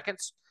 20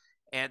 seconds,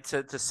 and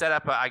to set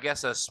up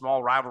a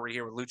small rivalry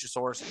here with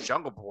Luchasaurus and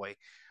Jungle Boy.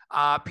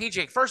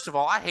 PJ, first of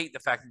all, I hate the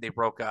fact that they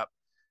broke up.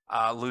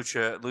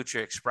 Lucha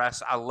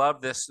Express. I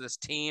love this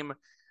team.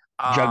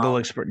 Jungle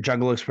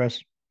Express.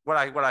 What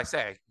I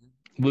say?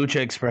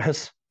 Lucha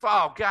Express.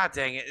 Oh god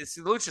dang it! It's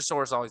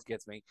Luchasaurus always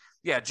gets me.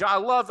 Yeah, I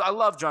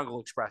love Jungle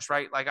Express,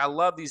 right? Like I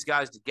love these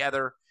guys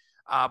together.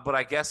 But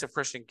I guess if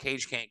Christian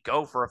Cage can't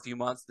go for a few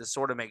months, this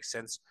sort of makes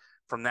sense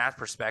from that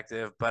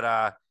perspective. But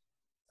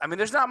I mean,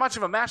 there's not much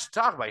of a match to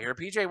talk about here.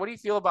 PJ, what do you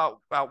feel about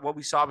what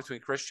we saw between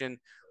Christian,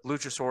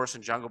 Luchasaurus,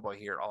 and Jungle Boy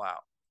here All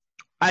Out?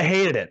 I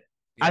hated it.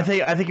 Yeah.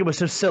 I think it was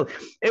so silly.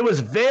 It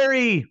was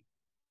very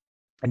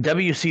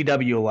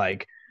WCW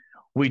like.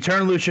 We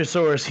turn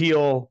Luchasaurus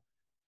heel,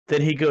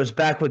 then he goes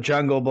back with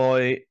Jungle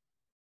Boy,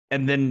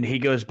 and then he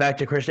goes back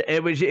to Christian.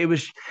 It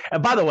was.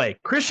 And by the way,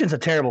 Christian's a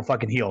terrible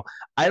fucking heel.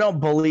 I don't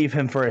believe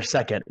him for a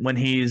second when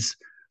he's.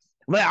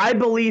 I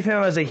believe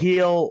him as a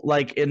heel,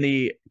 like in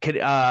the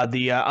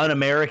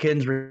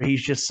Un-Americans, where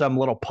he's just some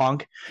little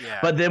punk. Yeah.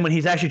 But then when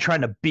he's actually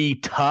trying to be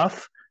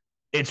tough,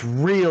 it's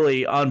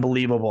really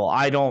unbelievable.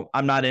 I'm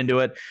not into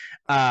it.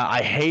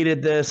 I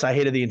hated this. I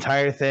hated the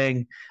entire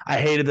thing. I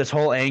hated this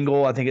whole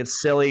angle. I think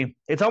it's silly.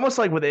 It's almost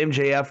like with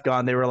MJF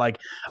gone, they were like,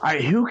 all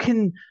right, who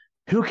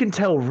can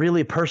tell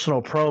really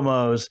personal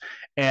promos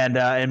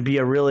and be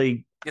a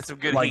really get some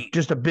good like heat.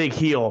 Just a big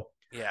heel.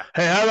 Yeah.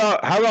 Hey,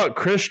 how about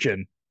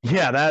Christian?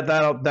 Yeah,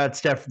 that'll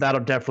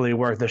definitely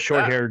work. The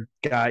short haired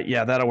guy,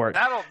 yeah, that'll work.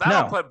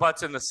 That'll put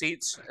butts in the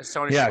seats, as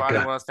Tony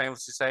Schiavone was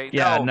famous to say.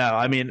 Yeah, no,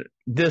 I mean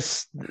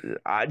this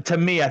to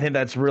me, I think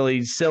that's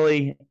really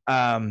silly.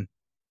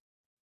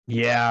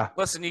 Yeah.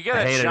 Listen, you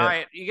get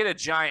a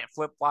giant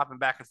flip flopping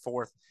back and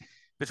forth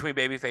between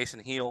babyface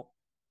and heel.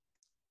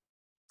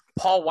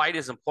 Paul White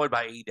is employed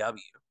by AEW,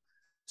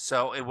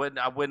 so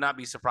I would not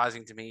be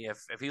surprising to me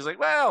if he's like,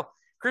 well,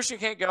 Christian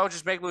can't go,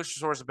 just make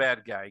Luchasaurus a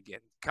bad guy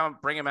again. Come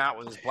bring him out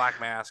with his black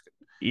mask.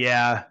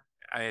 Yeah.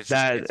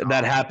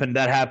 That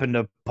happened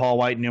to Paul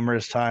White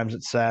numerous times.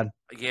 It's sad.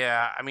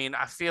 Yeah, I mean,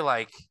 I feel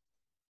like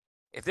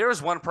if there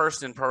was one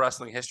person in pro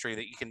wrestling history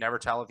that you can never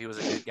tell if he was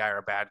a good guy or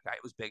a bad guy,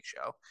 it was Big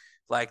Show.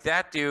 Like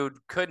that dude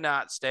could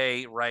not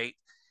stay right,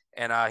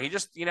 and he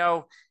just,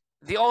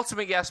 the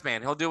ultimate yes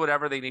man. He'll do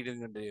whatever they needed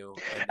him to do.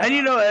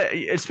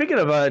 And speaking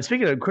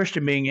of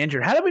Christian being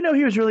injured, how did we know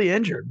he was really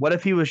injured? What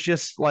if he was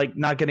just like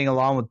not getting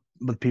along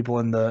with people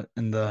in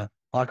the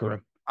locker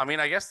room? I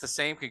mean, I guess the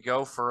same could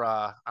go for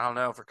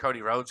for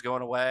Cody Rhodes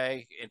going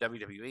away in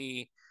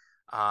WWE.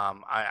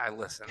 I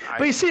listen.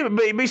 But you see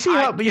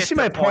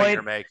my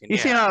point. You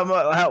see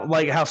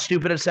how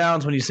stupid it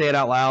sounds when you say it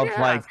out loud.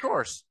 Yeah, like, of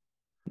course.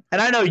 And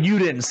I know you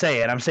didn't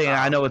say it. I'm saying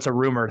I know it's a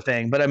rumor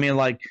thing, but I mean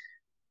like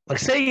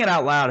saying it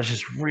out loud is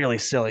just really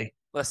silly.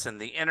 Listen,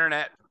 the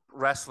internet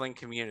wrestling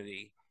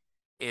community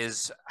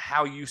is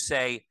how you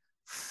say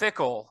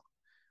fickle.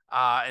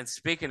 And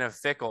speaking of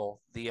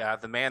fickle, the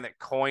man that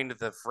coined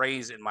the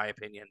phrase, in my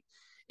opinion,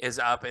 is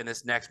up in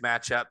this next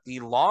matchup.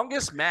 The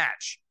longest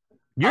match.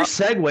 Your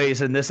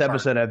segues in this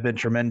episode have been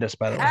tremendous,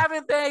 by the way.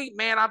 Haven't they?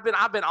 Man, I've been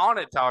on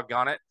it,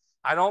 doggone it.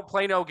 I don't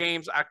play no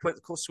games. I quit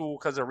school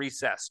because of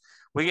recess.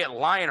 We get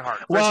Lionheart.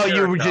 Well,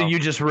 you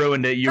just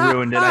ruined it. You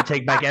ruined it. I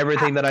take back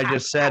everything that I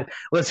just said.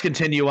 Let's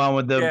continue on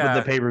with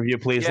the pay-per-view,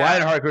 please. Yeah.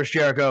 Lionheart, Chris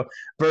Jericho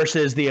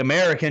versus the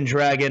American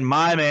Dragon,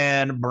 my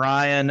man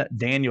Bryan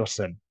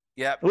Danielson.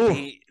 Yep.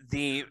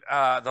 The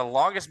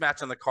longest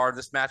match on the card.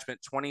 This match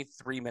went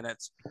 23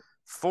 minutes,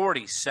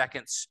 40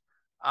 seconds.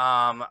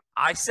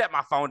 I set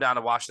my phone down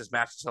to watch this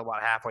match until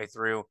about halfway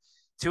through.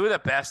 Two of the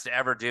best to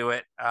ever do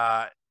it,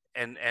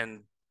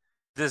 and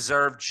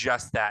deserve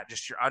just that,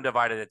 just your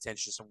undivided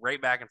attention. Some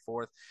great back and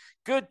forth,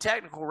 good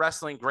technical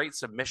wrestling, great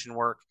submission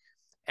work,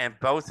 and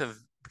both have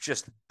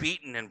just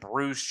beaten and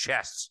bruised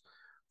chests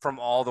from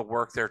all the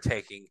work they're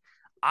taking.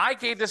 I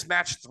gave this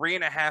match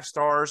 3.5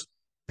 stars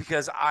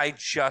because I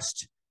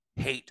just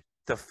hate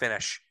the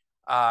finish.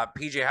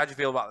 PJ, how'd you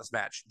feel about this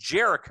match?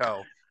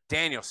 Jericho,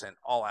 Danielson,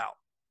 All Out.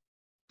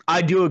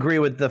 I do agree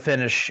with the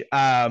finish.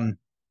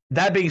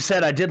 That being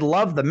said, I did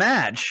love the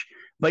match.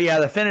 But yeah,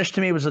 the finish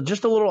to me was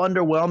just a little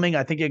underwhelming.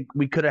 I think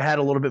we could have had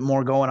a little bit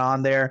more going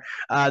on there.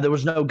 There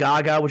was no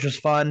Gaga, which was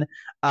fun.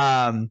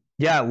 Longest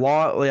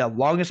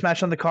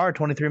match on the card,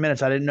 23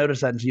 minutes. I didn't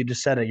notice that until you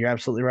just said it. You're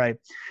absolutely right.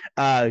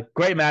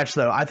 Great match,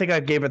 though. I think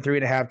I gave it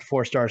 3.5 to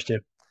 4 stars, too.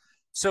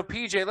 So,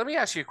 PJ, let me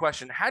ask you a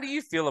question. How do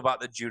you feel about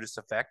the Judas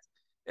effect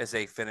as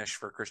a finish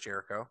for Chris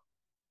Jericho?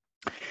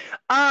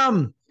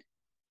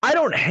 I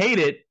don't hate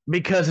it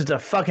because it's a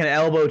fucking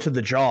elbow to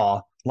the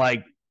jaw.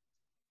 Like,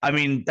 I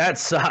mean, that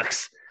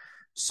sucks.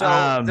 So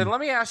then let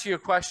me ask you a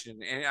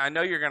question, and I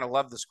know you're going to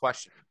love this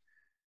question.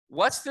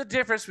 What's the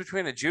difference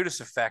between the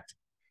Judas effect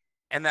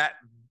and that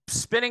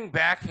spinning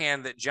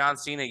backhand that John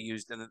Cena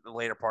used in the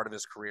later part of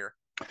his career?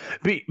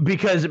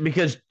 Because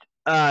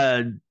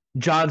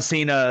John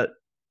Cena,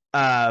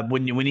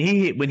 when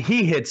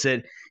he hits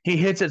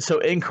it so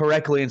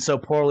incorrectly and so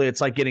poorly,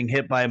 it's like getting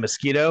hit by a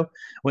mosquito.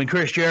 When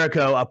Chris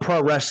Jericho, a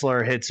pro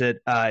wrestler, hits it,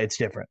 it's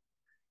different.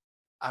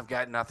 I've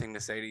got nothing to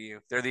say to you.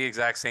 They're the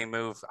exact same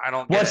move. I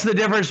don't. What's the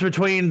difference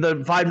between the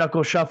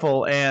 5-knuckle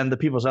shuffle and the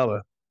people's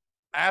elbow?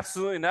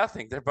 Absolutely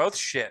nothing. They're both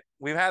shit.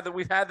 We've had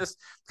this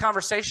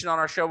conversation on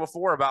our show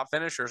before about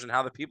finishers and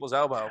how the people's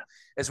elbow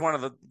is one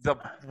of the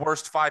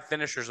worst 5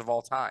 finishers of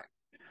all time.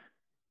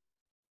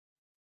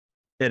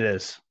 It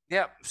is.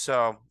 Yep.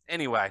 So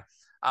anyway,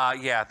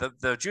 yeah,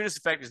 the Judas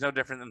effect is no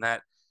different than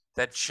that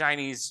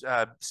Chinese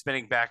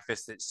spinning back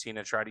fist that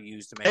Cena tried to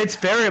use to make. It's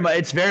very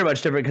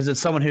much different because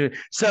it's someone who.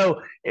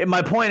 So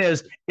my point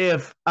is,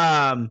 if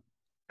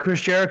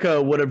Chris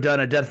Jericho would have done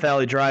a Death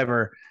Valley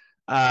Driver,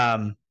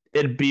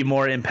 it'd be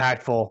more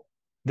impactful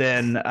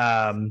than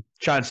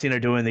John Cena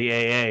doing the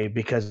AA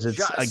because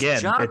it's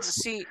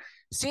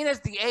Cena's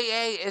the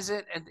AA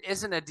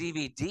isn't a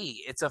DVD.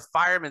 It's a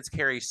fireman's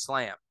carry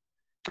slam.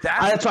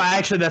 That's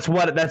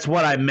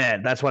what I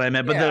meant. That's what I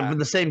meant. But Yeah.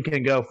 the same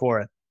can go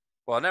for it.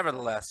 Well,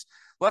 nevertheless,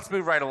 let's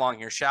move right along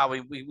here, shall we?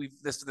 We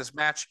this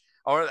match,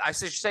 or I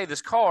should say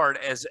this card,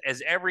 as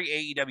every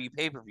AEW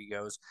pay per view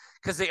goes,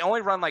 because they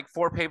only run like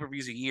 4 pay per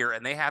views a year,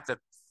 and they have to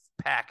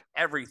pack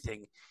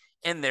everything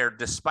in there,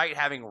 despite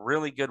having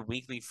really good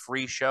weekly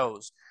free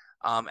shows,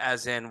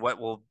 as in what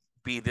will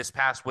be this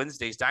past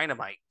Wednesday's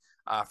Dynamite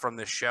from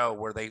this show,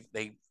 where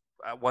they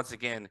once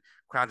again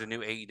crowned a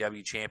new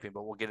AEW champion.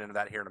 But we'll get into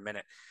that here in a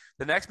minute.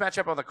 The next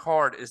matchup on the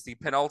card is the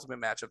penultimate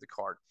match of the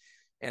card.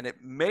 And it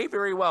may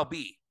very well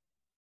be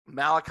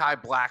Malachi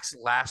Black's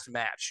last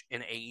match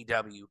in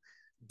AEW.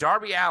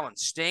 Darby Allin,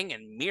 Sting,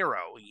 and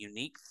Miro, a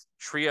unique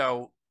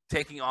trio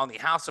taking on the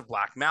House of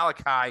Black.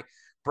 Malachi,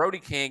 Brody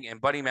King,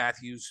 and Buddy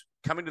Matthews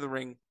coming to the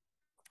ring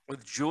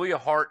with Julia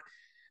Hart.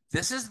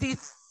 This is the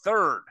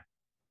 3rd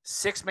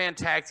 6-man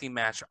tag team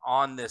match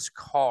on this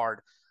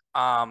card.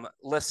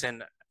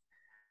 Listen,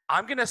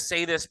 I'm going to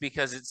say this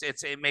because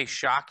it may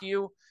shock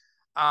you.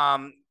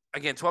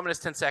 Again, 12 minutes,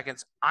 10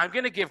 seconds. I'm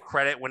going to give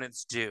credit when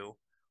it's due.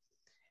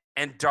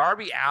 And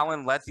Darby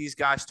Allin let these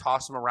guys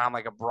toss him around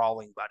like a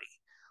brawling buddy,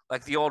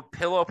 like the old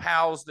pillow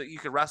pals that you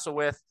could wrestle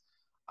with.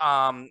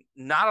 Not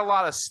a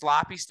lot of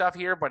sloppy stuff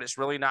here, but it's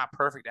really not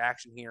perfect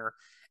action here.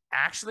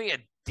 Actually, a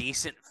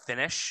decent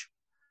finish.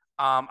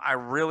 I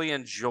really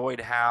enjoyed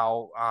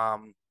how,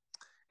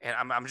 and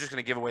I'm just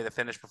going to give away the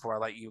finish before I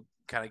let you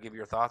kind of give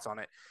your thoughts on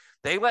it.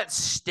 They let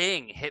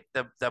Sting hit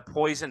the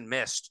poison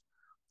mist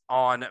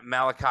on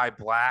Malachi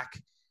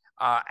Black.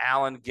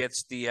 Allin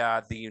gets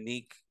the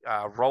unique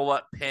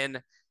roll-up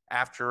pin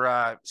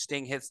after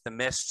Sting hits the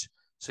mist.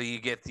 So you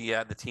get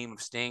the team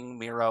of Sting,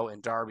 Miro,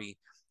 and Darby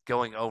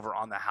going over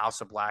on the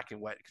House of Black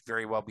in what could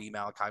very well be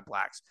Malachi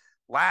Black's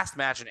last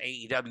match in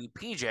AEW.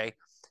 PJ,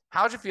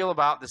 how'd you feel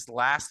about this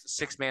last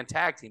 6-man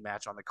tag team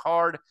match on the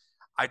card?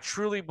 I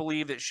truly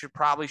believe that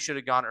probably should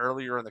have gone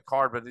earlier in the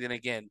card, but then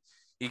again,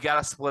 you got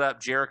to split up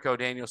Jericho,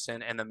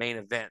 Danielson, and the main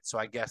event. So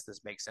I guess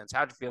this makes sense.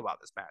 How'd you feel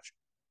about this match?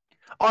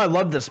 Oh, I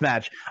love this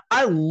match.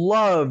 I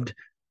loved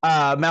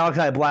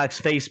Malachi Black's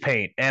face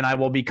paint, and I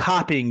will be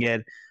copying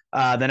it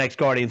the next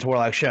Guardians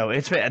Warlock show.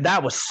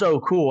 That was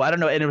so cool. I don't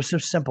know, and it was so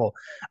simple.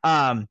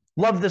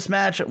 Love this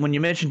match. When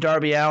you mentioned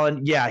Darby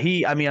Allin, yeah,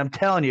 I'm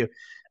telling you,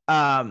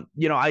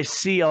 I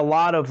see a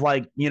lot of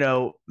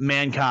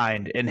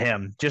Mankind in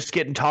him, just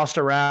getting tossed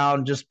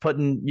around, just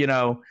putting,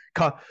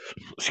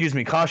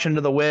 caution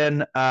to the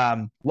wind.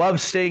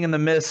 Love Sting in the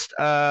mist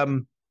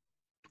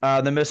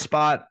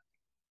spot.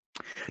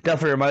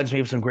 Definitely reminds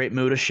me of some Great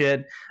Muta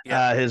shit.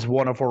 Yeah. His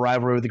wonderful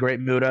rivalry with the Great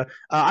Muta.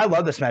 I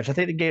love this match. I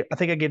think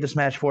I gave this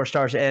match 4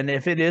 stars. And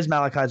if it is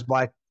Malachi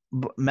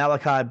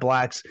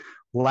Black's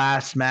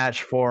last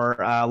match for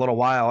a little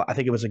while, I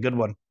think it was a good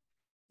one.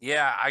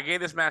 Yeah, I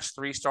gave this match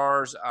 3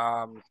 stars.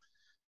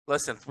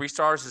 Listen, 3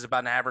 stars is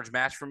about an average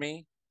match for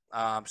me.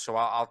 So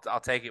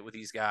I'll take it with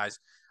these guys.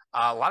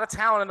 A lot of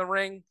talent in the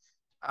ring.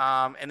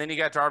 And then you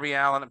got Darby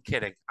Allin. I'm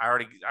kidding. I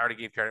already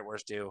gave credit where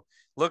it's due.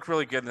 Looked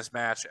really good in this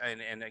match,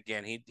 and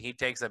again, he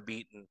takes a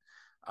beating,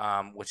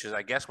 which is,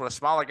 I guess, what a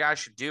smaller guy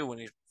should do when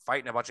he's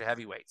fighting a bunch of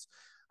heavyweights.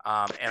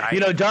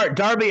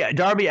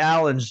 Darby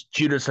Allin's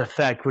Judas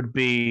effect would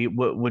be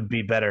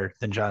better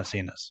than John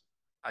Cena's.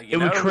 It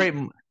would create.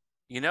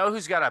 You know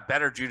who's got a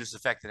better Judas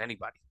effect than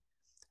anybody,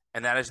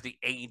 and that is the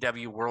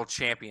AEW World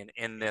Champion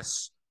in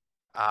this.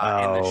 In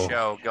the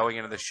show, going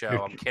into the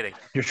show. I'm kidding.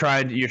 You're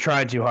trying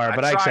too hard,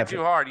 but I accept it.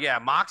 Too hard. Yeah,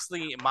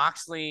 Moxley,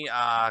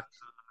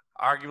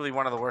 arguably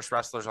one of the worst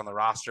wrestlers on the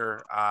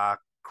roster.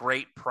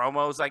 Great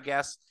promos, I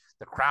guess.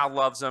 The crowd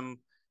loves him,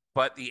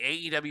 but the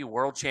AEW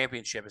World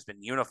Championship has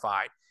been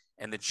unified,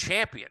 and the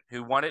champion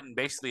who won it in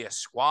basically a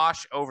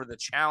squash over the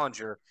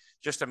challenger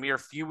just a mere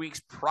few weeks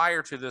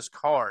prior to this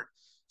card,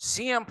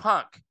 CM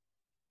Punk,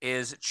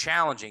 is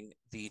challenging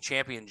the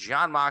champion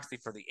Jon Moxley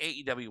for the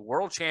AEW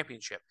World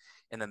Championship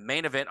in the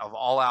main event of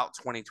All Out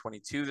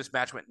 2022. This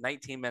match went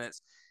 19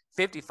 minutes,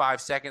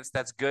 55 seconds.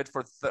 That's good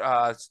for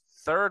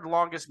third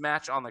longest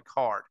match on the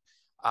card.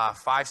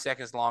 5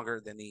 seconds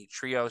longer than the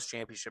Trios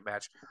Championship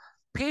match.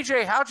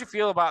 PJ, how'd you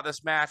feel about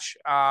this match?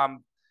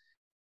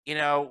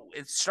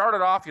 It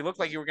started off, you looked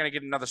like you were going to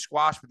get another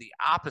squash, but the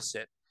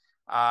opposite,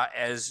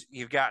 as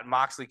you've got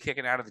Moxley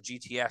kicking out of the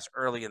GTS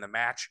early in the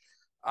match.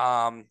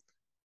 I'm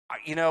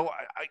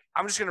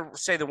just going to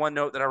say the one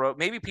note that I wrote.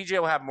 Maybe PJ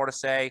will have more to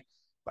say,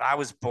 but I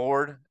was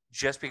bored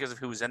just because of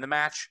who was in the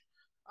match.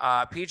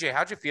 PJ,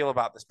 how'd you feel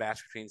about this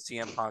match between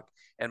CM Punk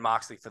and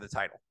Moxley for the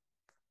title?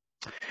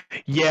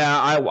 Yeah,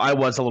 I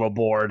was a little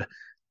bored.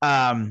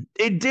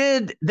 They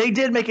did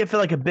make it feel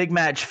like a big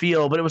match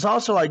feel, but it was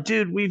also like,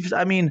 dude,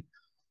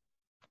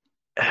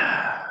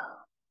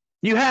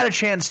 you had a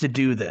chance to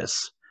do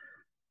this,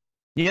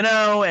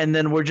 and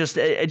then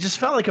it just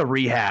felt like a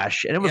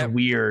rehash, and it was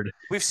weird.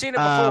 We've seen it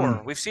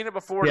before. We've seen it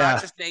before,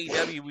 not just in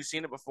AEW. We've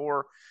seen it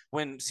before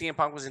when CM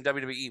Punk was in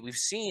WWE. We've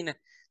seen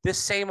this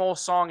same old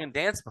song and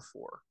dance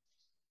before.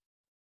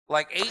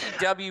 Like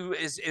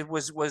AEW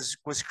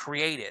was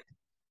created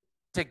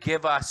to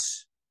give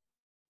us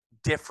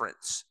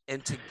difference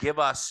and to give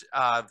us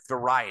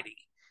variety.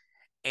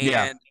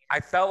 And I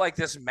felt like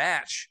this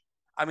match,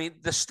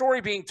 the story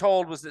being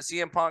told was that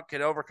CM Punk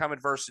could overcome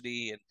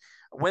adversity and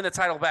win the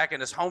title back in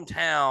his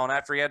hometown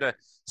after he had to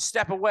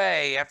step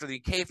away after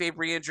the kayfabe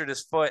re-injured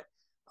his foot.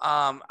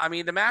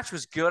 The match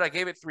was good. I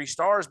gave it 3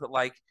 stars, but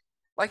like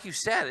you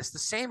said, it's the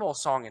same old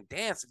song and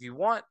dance. If you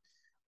want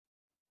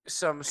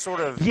some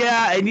sort of...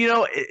 Yeah, and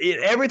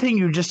everything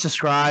you just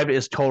described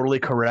is totally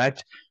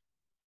correct.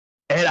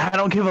 And I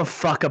don't give a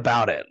fuck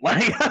about it.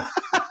 Like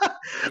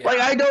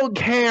I don't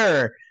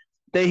care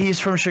that he's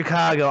from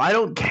Chicago. I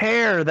don't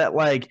care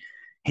that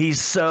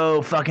he's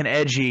so fucking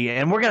edgy.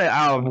 And we're gonna,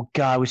 oh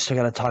god, we still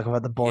gotta talk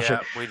about the bullshit.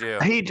 Yeah,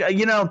 we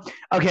do.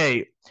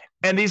 Okay.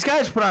 And these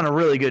guys put on a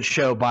really good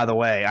show, by the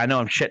way. I know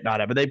I'm shitting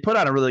on it, but they put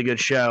on a really good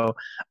show.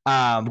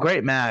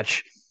 Great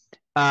match.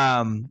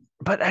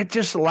 But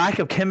just lack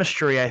of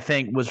chemistry, I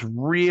think, was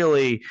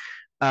really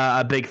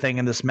a big thing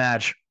in this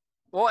match.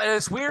 Well, and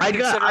it's weird.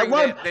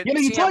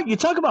 You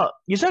talk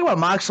about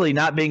Moxley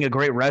not being a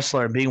great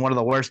wrestler and being one of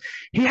the worst.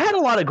 He had a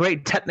lot of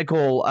great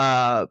technical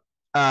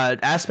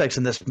aspects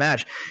in this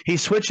match. He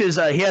switches.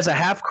 He has a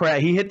half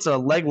crab. He hits a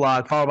leg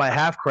lock followed by a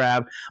half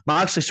crab.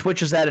 Moxley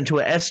switches that into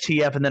a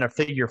STF and then a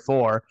figure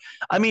 4.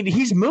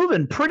 He's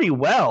moving pretty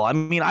well.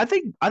 I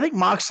think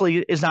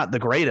Moxley is not the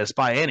greatest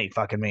by any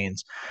fucking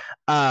means.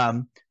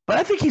 But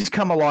I think he's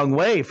come a long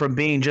way from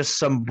being just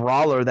some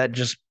brawler that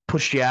just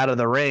pushed you out of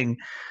the ring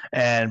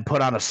and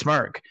put on a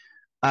smirk.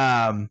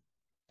 I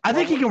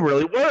think he can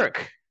really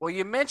work. Well,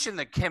 you mentioned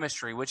the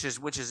chemistry, which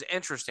is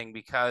interesting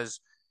because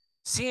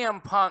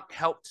CM Punk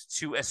helped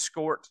to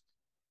escort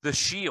the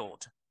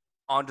Shield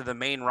onto the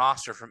main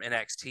roster from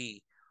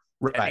NXT.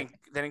 Right.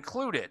 That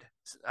included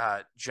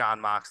Jon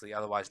Moxley,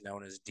 otherwise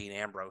known as Dean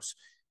Ambrose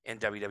in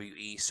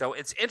WWE. So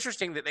it's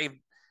interesting that they've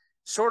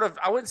sort of,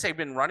 I wouldn't say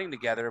been running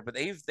together, but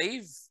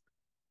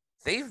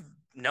they've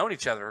known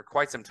each other for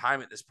quite some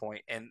time at this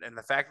point. And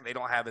the fact that they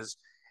don't have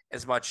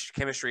as much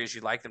chemistry as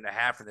you'd like them to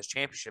have for this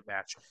championship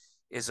match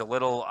is a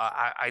little,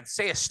 I'd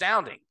say,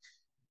 astounding.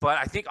 But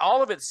I think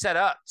all of it's set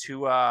up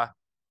to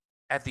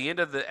at the end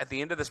of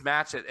this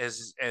match,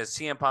 as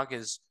CM Punk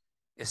is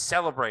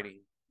celebrating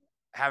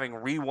having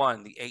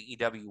re-won the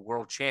AEW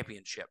World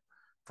Championship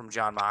from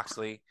Jon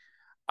Moxley.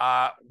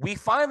 We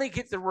finally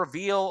get the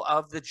reveal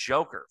of the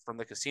Joker from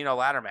the Casino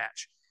Ladder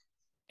match,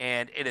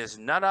 and it is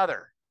none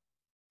other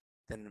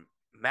than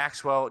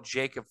Maxwell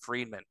Jacob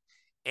Friedman.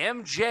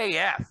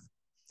 MJF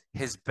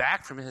is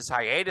back from his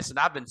hiatus, and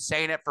I've been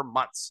saying it for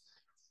months.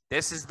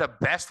 This is the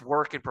best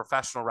work in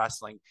professional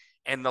wrestling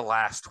in the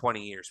last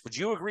 20 years. Would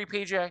you agree,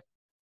 PJ?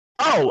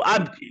 Oh,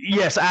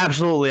 yes,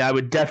 absolutely. I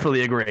would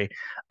definitely agree.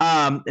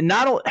 Not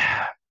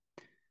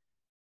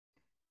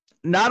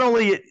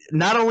only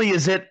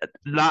is it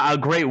not a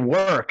great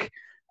work,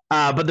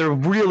 but they're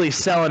really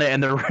selling it,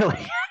 and they're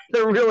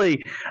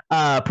really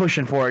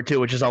pushing for it too,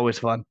 which is always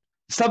fun.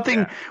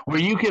 Something where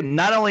you can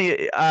not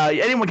only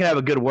anyone can have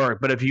a good work,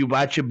 but if you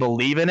actually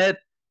believe in it,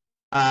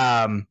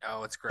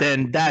 it's great.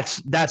 Then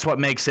that's what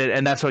makes it,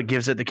 and that's what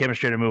gives it the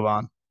chemistry to move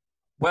on.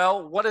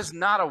 Well, what is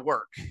not a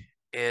work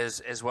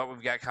is what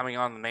we've got coming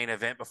on the main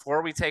event.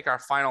 Before we take our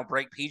final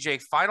break,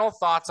 PJ, final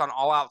thoughts on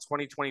All Out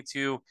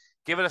 2022.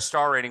 Give it a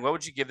star rating. What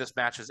would you give this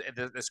match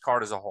this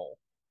card as a whole?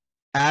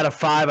 Out of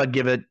 5, I'd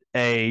give it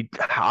I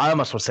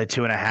almost would say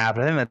 2.5. I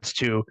think that's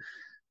too.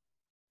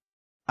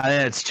 I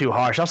think it's too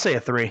harsh. I'll say a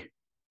 3.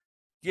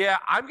 Yeah,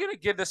 I'm gonna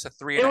give this a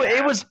 3.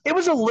 It was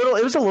a little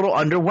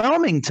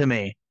underwhelming to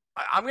me.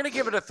 I'm gonna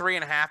give it a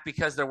 3.5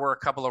 because there were a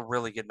couple of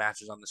really good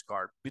matches on this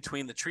card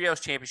between the Trios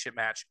Championship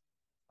match,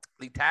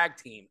 the Tag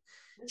Team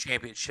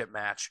Championship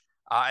match,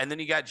 and then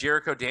you got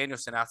Jericho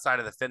Danielson outside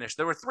of the finish.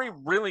 There were 3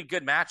 really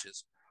good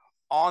matches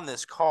on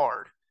this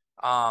card,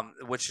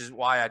 which is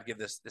why I'd give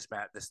this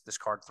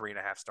card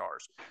 3.5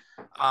 stars.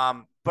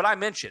 But I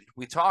mentioned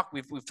we've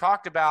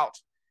talked about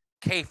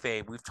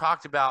kayfabe, we've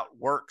talked about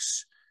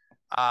works.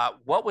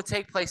 What would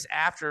take place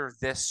after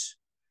this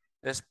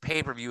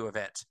pay-per-view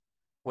event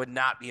would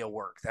not be a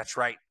work. That's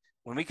right.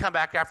 When we come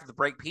back after the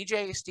break,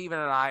 PJ, Steven,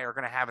 and I are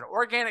going to have an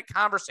organic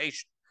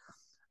conversation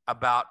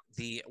about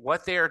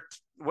what they're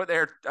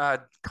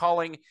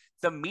calling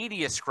the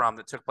media scrum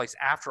that took place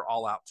after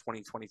All Out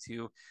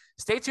 2022.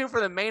 Stay tuned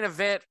for the main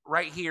event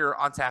right here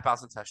on Tap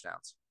Outs and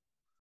Touchdowns.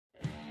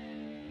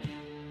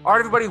 All right,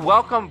 everybody,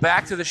 welcome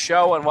back to the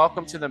show and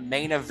welcome to the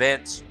main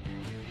event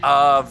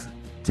of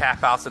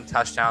tap outs and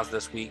touchdowns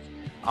this week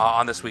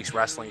on this week's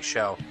wrestling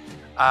show.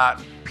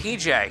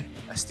 PJ,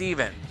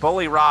 Steven,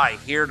 Bully Rye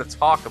here to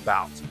talk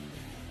about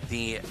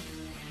the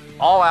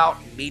All Out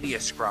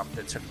media scrum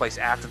that took place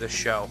after the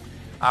show.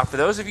 For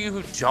those of you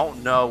who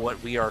don't know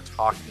what we are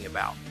talking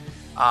about,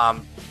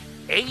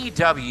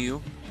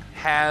 AEW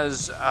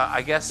has,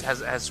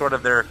 has sort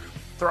of their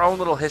own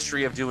little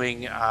history of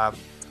doing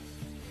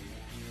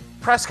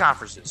press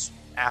conferences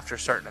after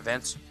certain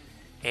events.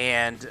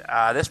 And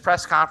this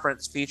press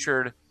conference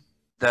featured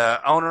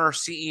the owner,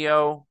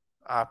 CEO,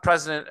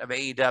 president of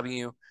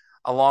AEW,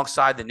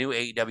 alongside the new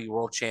AEW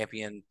World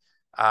Champion,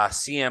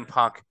 CM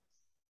Punk.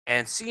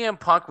 And CM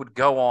Punk would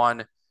go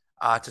on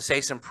to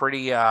say some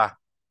pretty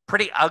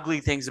ugly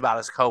things about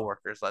his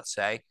coworkers, let's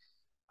say.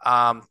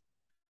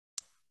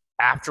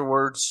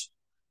 Afterwards,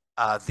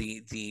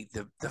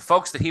 the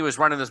folks that he was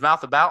running his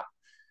mouth about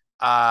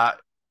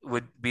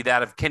would be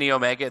that of Kenny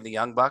Omega and the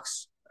Young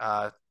Bucks.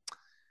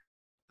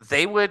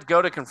 They would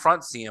go to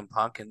confront CM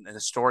Punk, and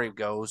the story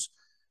goes,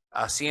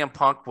 CM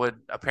Punk would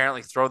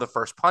apparently throw the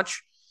first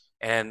punch,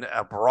 and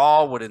a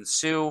brawl would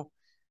ensue.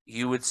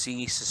 You would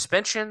see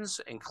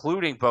suspensions,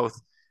 including both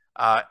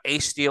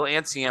Ace Steel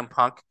and CM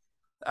Punk,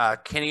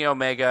 Kenny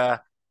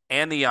Omega,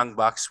 and the Young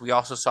Bucks. We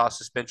also saw a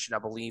suspension, I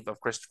believe,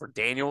 of Christopher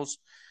Daniels,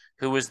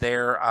 who was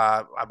there,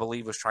 I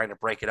believe, was trying to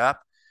break it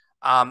up.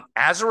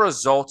 As a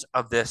result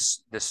of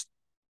this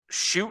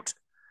shoot,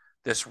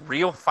 this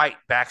real fight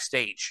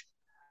backstage,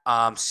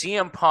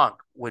 CM Punk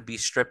would be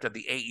stripped of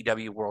the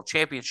AEW World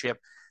Championship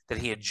that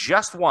he had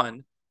just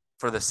won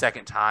for the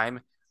second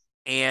time,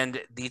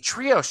 and the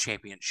Trios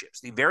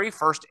Championships. The very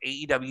first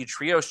AEW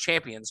Trios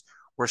Champions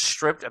were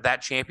stripped of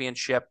that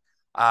championship.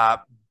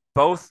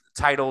 Both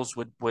titles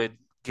would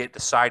get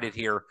decided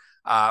here.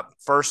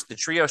 First, the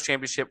Trios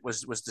Championship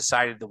was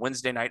decided the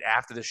Wednesday night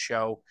after the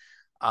show,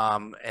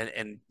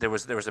 and there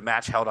was a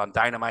match held on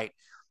Dynamite.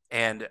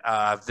 And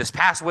this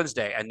past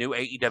Wednesday, a new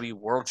AEW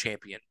World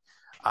Champion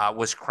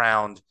was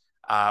crowned.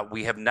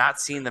 We have not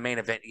seen the main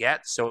event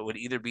yet, so it would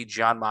either be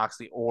Jon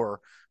Moxley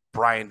or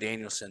Bryan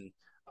Danielson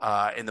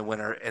in the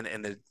winner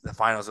in the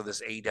finals of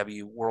this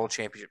AEW World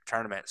Championship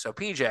tournament. So,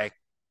 PJ,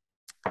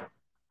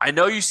 I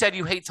know you said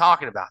you hate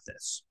talking about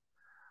this.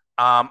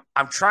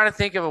 I'm trying to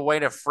think of a way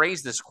to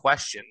phrase this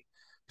question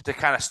to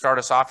kind of start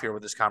us off here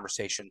with this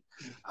conversation.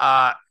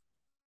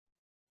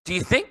 Do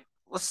you think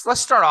let's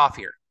start off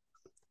here?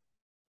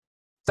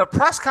 The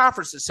press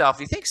conference itself,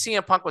 do you think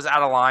CM Punk was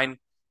out of line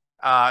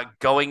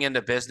going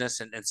into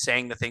business and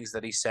saying the things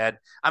that he said?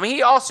 I mean,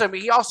 he also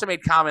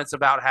made comments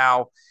about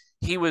how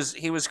it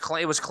was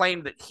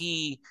claimed that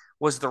he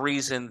was the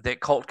reason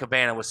that Colt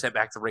Cabana was sent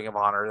back to Ring of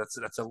Honor.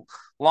 That's a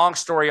long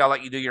story. I'll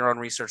let you do your own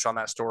research on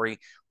that story.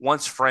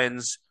 Once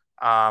friends,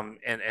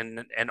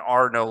 and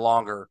are no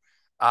longer.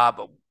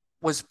 But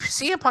was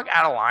CM Punk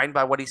out of line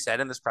by what he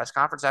said in this press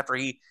conference after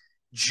he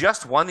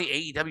just won the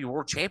AEW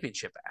World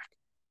Championship back?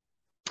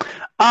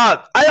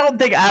 I don't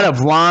think out of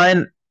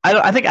line.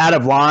 I think out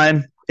of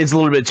line is a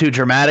little bit too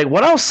dramatic.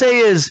 What I'll say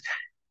is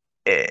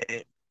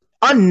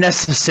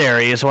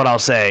unnecessary is what I'll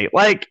say.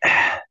 Like,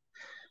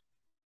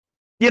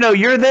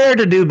 you're there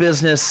to do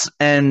business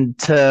and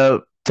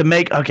to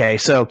make, okay,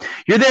 so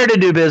you're there to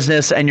do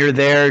business and you're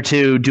there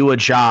to do a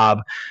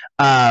job.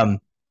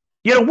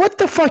 What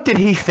the fuck did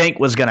he think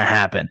was going to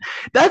happen?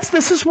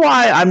 This is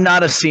why I'm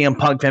not a CM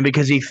Punk fan,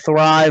 because he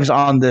thrives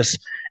on this,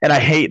 and I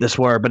hate this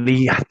word, but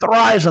he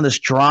thrives on this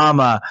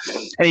drama,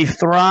 and he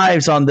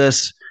thrives on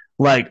this,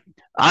 like,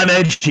 I'm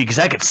edgy because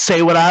I could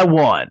say what I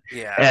want.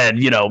 Yeah. And,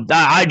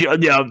 I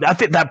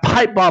think that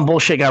pipe bomb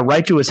bullshit got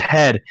right to his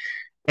head.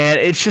 And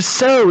it's just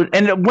so,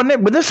 and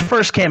when this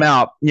first came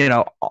out,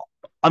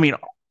 I mean,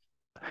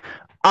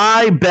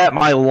 I bet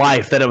my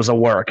life that it was a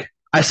work.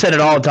 I said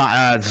it all the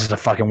time. This is a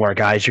fucking work,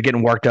 guys. You're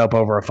getting worked up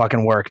over a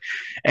fucking work.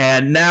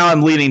 And now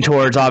I'm leaning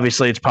towards,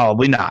 obviously, it's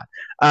probably not.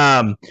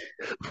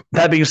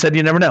 That being said,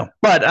 you never know.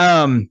 But,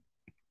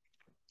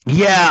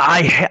 yeah,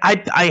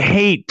 I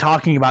hate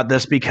talking about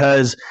this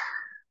because,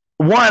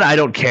 one, I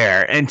don't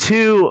care. And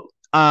two,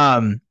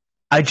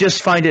 I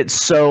just find it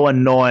so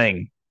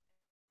annoying.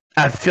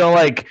 I feel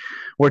like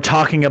we're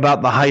talking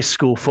about the high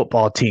school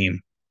football team.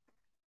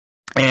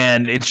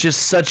 And it's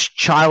just such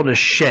childish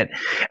shit.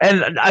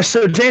 And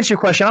so to answer your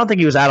question, I don't think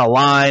he was out of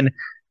line,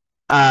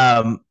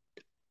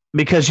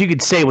 because you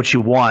could say what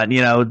you want,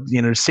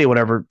 say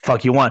whatever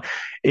fuck you want.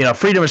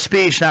 Freedom of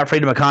speech, not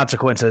freedom of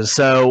consequences.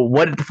 So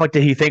what the fuck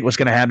did he think was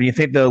going to happen? You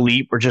think the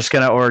Elite were just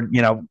going to, or,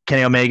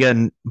 Kenny Omega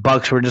and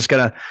Bucks were just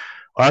going to,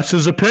 well, that's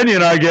his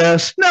opinion, I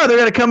guess. No, they're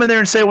going to come in there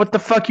and say, what the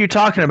fuck you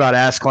talking about,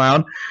 ass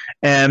clown?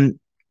 And,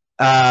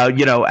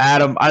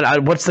 Adam,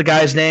 what's the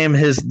guy's name?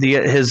 His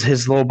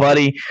little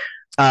buddy,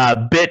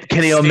 bit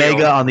Kenny Steel.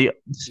 Omega on the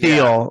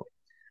Steel,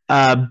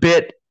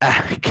 bit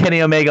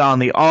Kenny Omega on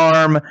the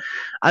arm.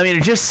 I mean,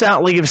 it just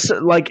sounds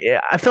like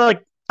I feel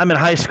like I'm in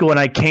high school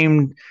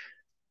and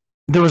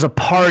there was a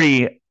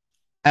party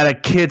at a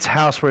kid's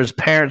house where his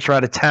parents were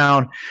out of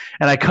town,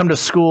 and I come to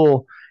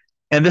school,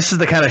 and this is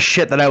the kind of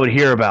shit that I would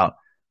hear about.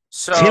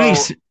 So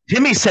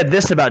Timmy said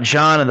this about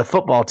John and the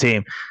football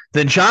team.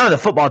 Then John and the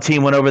football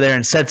team went over there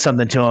and said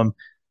something to him.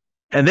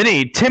 And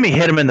then Timmy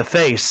hit him in the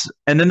face.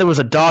 And then there was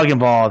a dog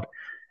involved.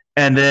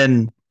 And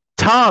then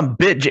Tom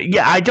bit.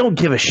 Yeah, I don't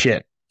give a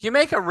shit. You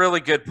make a really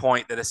good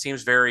point that it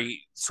seems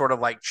very sort of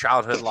like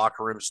childhood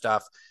locker room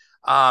stuff.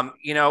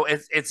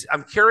 It's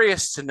I'm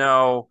curious to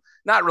know,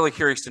 not really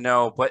curious to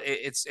know, but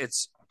it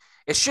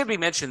should be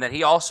mentioned that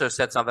he also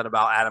said something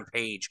about Adam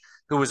Page,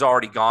 who was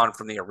already gone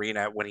from the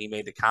arena when he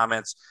made the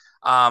comments.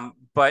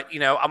 But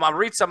I'm gonna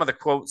read some of the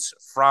quotes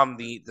from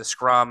the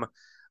scrum.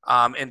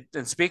 And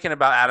speaking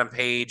about Adam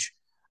Page,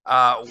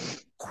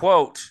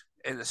 quote,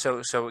 and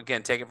so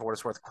again, take it for what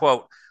it's worth.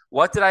 Quote,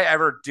 what did I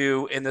ever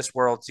do in this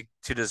world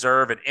to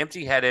deserve an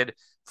empty-headed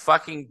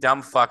fucking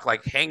dumb fuck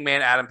like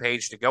Hangman Adam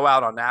Page to go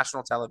out on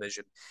national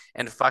television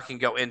and fucking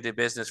go into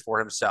business for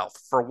himself?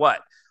 For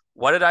what?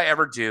 What did I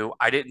ever do?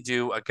 I didn't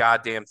do a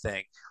goddamn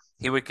thing.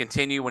 He would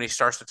continue when he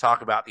starts to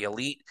talk about the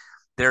elite.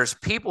 There's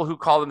people who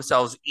call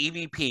themselves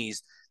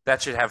EVPs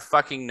that should have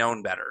fucking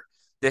known better.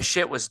 This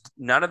shit was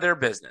none of their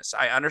business.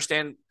 I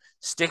understand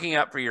sticking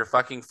up for your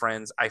fucking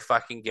friends. I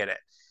fucking get it.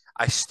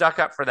 I stuck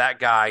up for that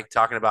guy,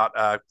 talking about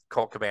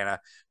Colt Cabana,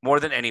 more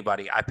than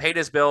anybody. I paid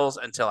his bills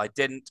until I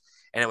didn't,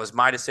 and it was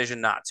my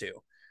decision not to.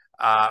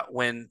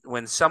 When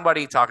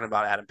somebody talking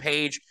about Adam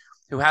Page,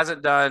 who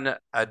hasn't done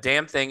a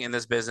damn thing in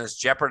this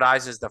business,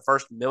 jeopardizes the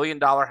first $1 million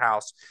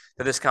house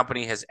that this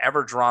company has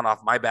ever drawn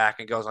off my back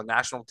and goes on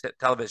national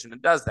television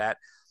and does that,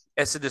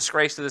 it's a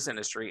disgrace to this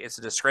industry. It's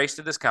a disgrace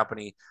to this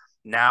company.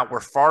 Now we're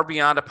far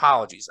beyond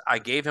apologies. I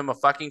gave him a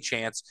fucking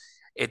chance.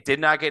 It did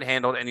not get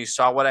handled, and you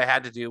saw what I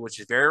had to do, which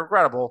is very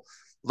regrettable,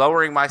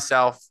 lowering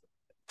myself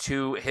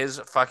to his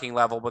fucking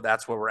level, but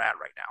that's where we're at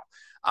right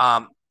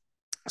now.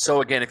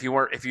 So again, if you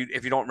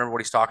don't remember what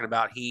he's talking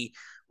about, he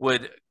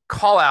would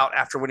call out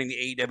after winning the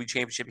AEW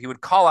championship. He would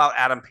call out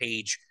Adam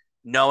Page,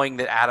 knowing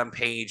that Adam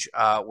Page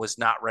was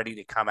not ready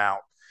to come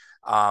out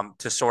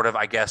to sort of,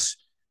 I guess,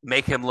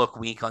 make him look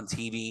weak on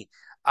TV.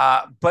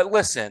 But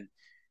listen,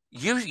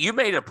 you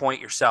made a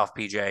point yourself,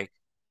 PJ.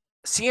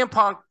 CM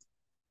Punk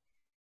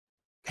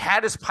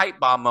had his pipe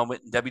bomb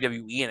moment in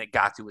WWE and it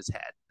got to his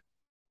head.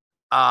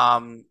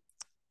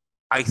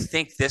 I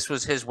think this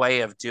was his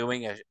way of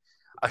doing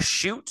a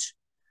shoot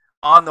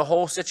on the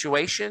whole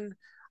situation.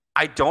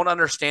 I don't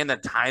understand the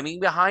timing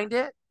behind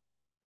it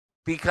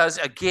because,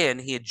 again,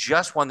 he had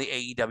just won the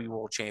AEW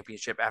World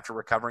Championship after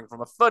recovering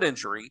from a foot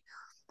injury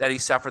that he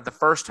suffered the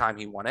first time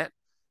he won it.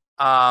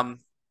 I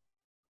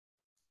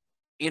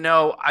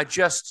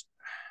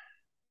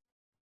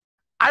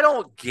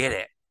don't get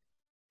it.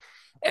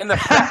 And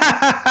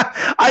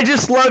I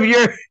just love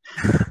your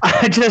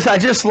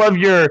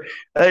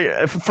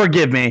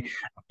forgive me,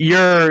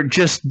 your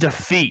just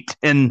defeat,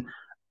 and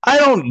I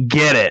don't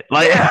get it.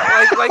 Listen,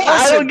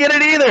 I don't get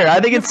it either.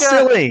 I think it's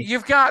silly.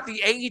 You've got the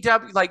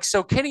AEW,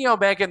 so Kenny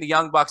Omega and the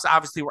Young Bucks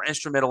obviously were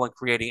instrumental in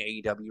creating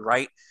AEW,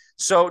 right?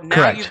 So now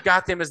Correct. You've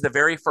got them as the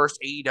very first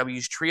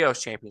AEW's Trios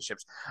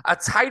Championships, a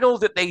title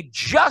that they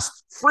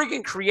just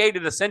friggin'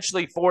 created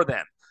essentially for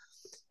them.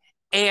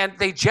 And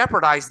they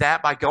jeopardize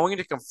that by going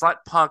to confront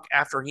Punk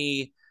after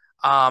he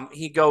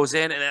goes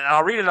in. And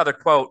I'll read another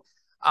quote.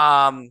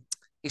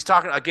 He's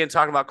talking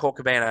about Colt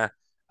Cabana.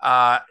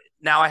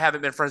 Now I haven't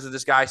been friends with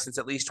this guy since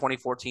at least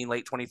 2014,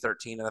 late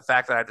 2013. And the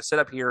fact that I have to sit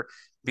up here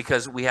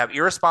because we have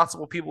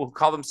irresponsible people who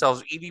call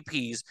themselves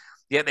EVPs,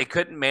 yet they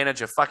couldn't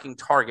manage a fucking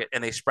target.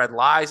 And they spread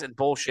lies and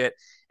bullshit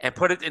and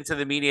put it into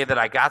the media that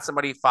I got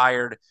somebody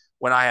fired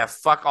when I have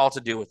fuck all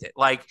to do with it.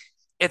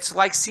 It's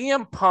like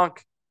CM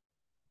Punk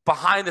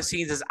behind the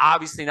scenes is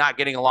obviously not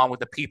getting along with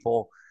the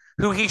people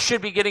who he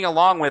should be getting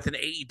along with in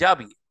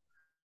AEW.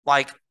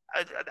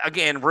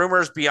 Again,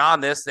 rumors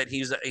beyond this that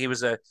he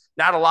was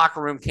not a locker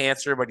room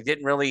cancer, but he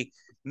didn't really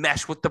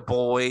mesh with the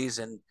boys.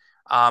 And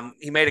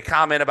he made a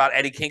comment about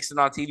Eddie Kingston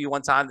on TV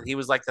one time that he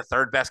was like the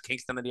third best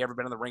Kingston that he ever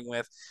been in the ring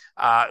with.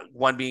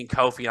 One being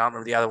Kofi. I don't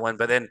remember the other one,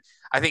 but then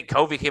I think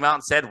Kofi came out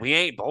and said, "We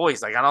ain't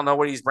boys." I don't know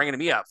what he's bringing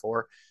me up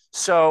for.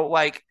 So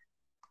like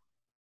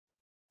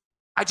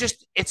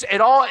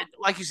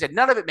you said,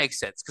 none of it makes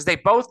sense because they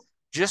both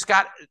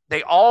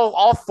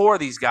all four of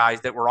these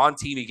guys that were on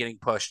TV getting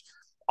pushed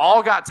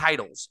all got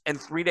titles and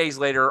 3 days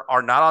later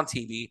are not on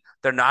TV.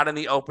 They're not in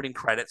the opening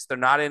credits. They're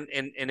not in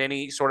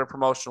any sort of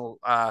promotional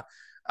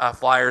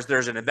flyers.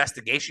 There's an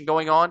investigation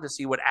going on to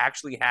see what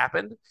actually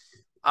happened,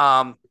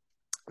 to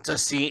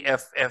see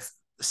if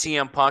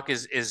CM Punk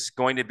is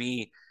going to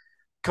be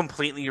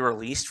completely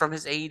released from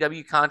his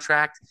AEW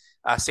contract.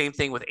 Same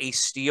thing with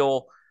Ace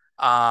Steel.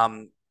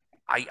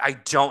 I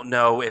don't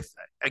know if,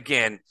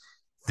 again,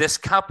 this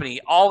company,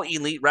 All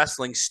Elite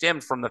Wrestling,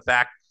 stemmed from the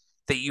fact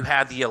that you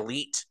had the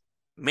elite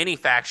mini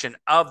faction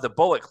of the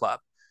Bullet Club.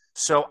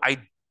 So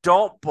I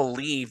don't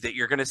believe that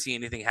you're going to see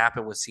anything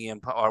happen with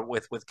or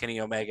with Kenny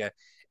Omega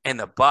and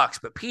the Bucks.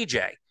 But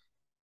PJ,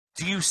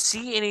 do you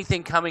see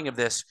anything coming of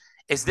this?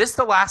 Is this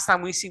the last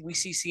time we see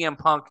CM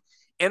Punk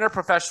in a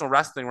professional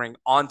wrestling ring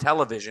on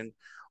television,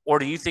 or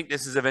do you think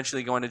this is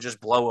eventually going to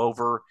just blow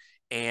over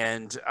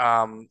and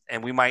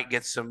we might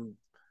get some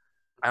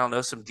I don't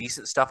know, some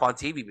decent stuff on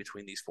TV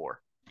between these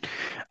four.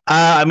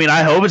 I mean,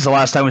 I hope it's the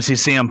last time we see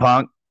CM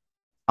Punk.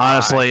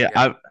 Honestly,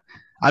 Yeah.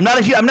 I'm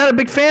not a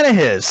big fan of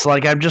his.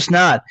 Like, I'm just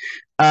not.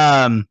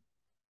 Yeah,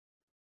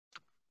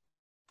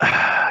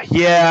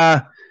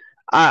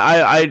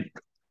 I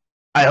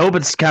hope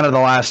it's kind of the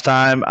last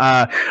time.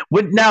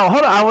 Now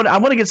hold on, I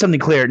want to get something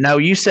clear. Now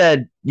you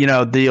said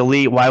the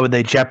Elite. Why would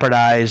they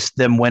jeopardize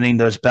them winning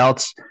those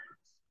belts?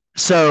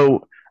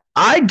 So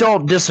I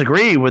don't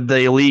disagree with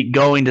the Elite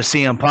going to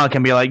CM Punk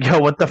and be like, "Yo,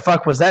 what the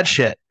fuck was that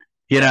shit?"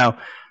 You know.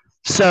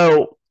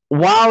 So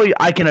while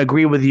I can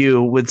agree with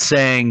you with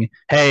saying,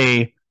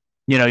 "Hey,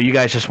 you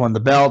guys just won the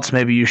belts.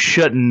 Maybe you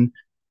shouldn't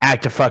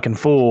act a fucking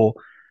fool."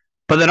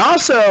 But then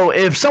also,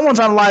 if someone's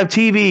on live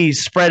TV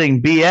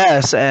spreading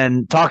BS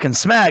and talking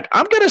smack,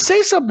 I'm going to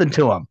say something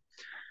to them.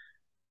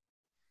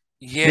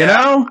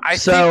 Yeah.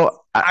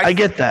 I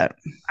get that.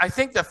 I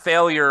think the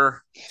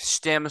failure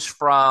stems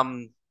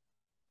from,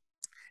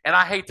 and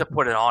I hate to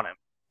put it on him,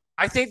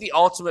 I think the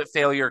ultimate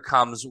failure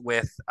comes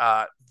with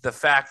the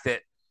fact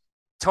that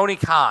Tony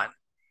Khan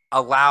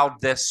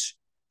allowed this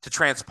to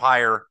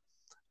transpire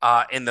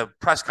in the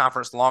press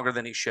conference longer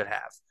than he should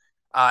have.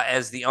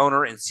 As the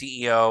owner and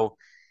CEO,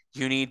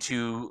 you need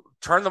to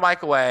turn the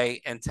mic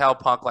away and tell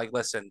Punk, like,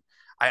 listen,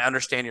 I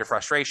understand your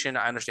frustration.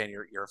 I understand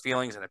your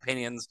feelings and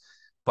opinions,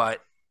 but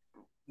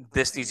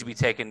this needs to be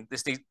taken.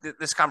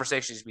 This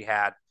conversation needs to be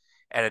had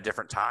at a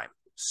different time.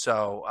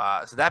 So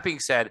that being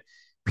said,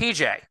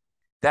 PJ,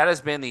 that has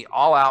been the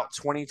All Out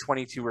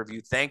 2022 review.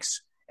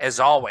 Thanks,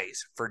 as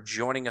always, for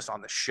joining us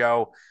on the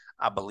show.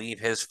 I believe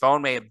his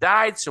phone may have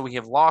died, so we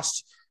have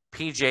lost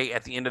PJ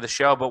at the end of the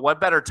show. But what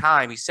better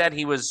time? He said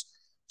he was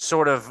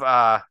sort of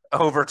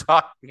over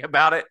talking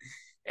about it,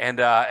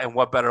 and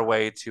what better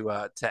way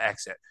to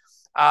exit.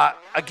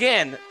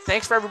 Again,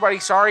 thanks for everybody.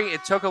 Sorry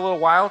it took a little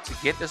while to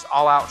get this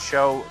All Out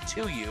show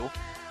to you.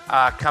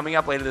 Coming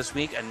up later this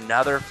week,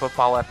 another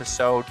football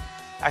episode.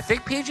 I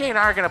think PJ and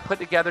I are going to put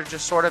together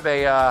just sort of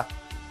a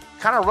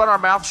kind of run our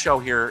mouth show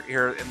here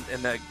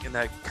in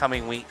the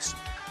coming weeks.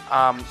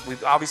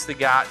 We've obviously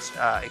got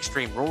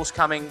Extreme Rules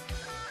coming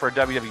for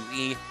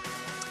WWE.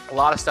 A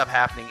lot of stuff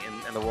happening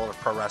in the world of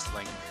pro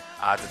wrestling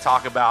to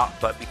talk about,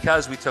 but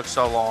because we took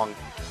so long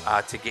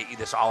to get you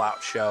this All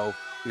Out show,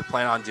 we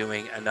plan on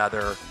doing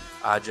another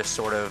just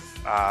sort of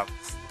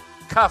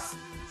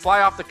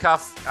fly off the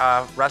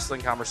cuff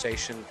wrestling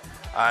conversation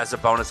as a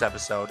bonus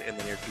episode in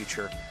the near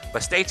future.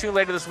 But stay tuned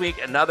later this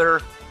week. Another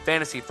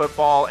fantasy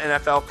football,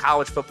 NFL,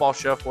 college football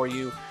show for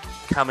you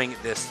coming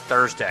this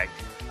Thursday.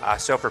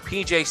 So for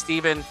PJ,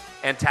 Steven,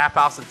 and Tap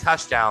Outs and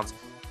Touchdowns,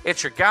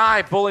 it's your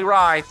guy, Bully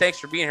Rye. Thanks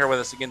for being here with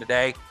us again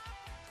today,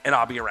 and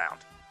I'll be around.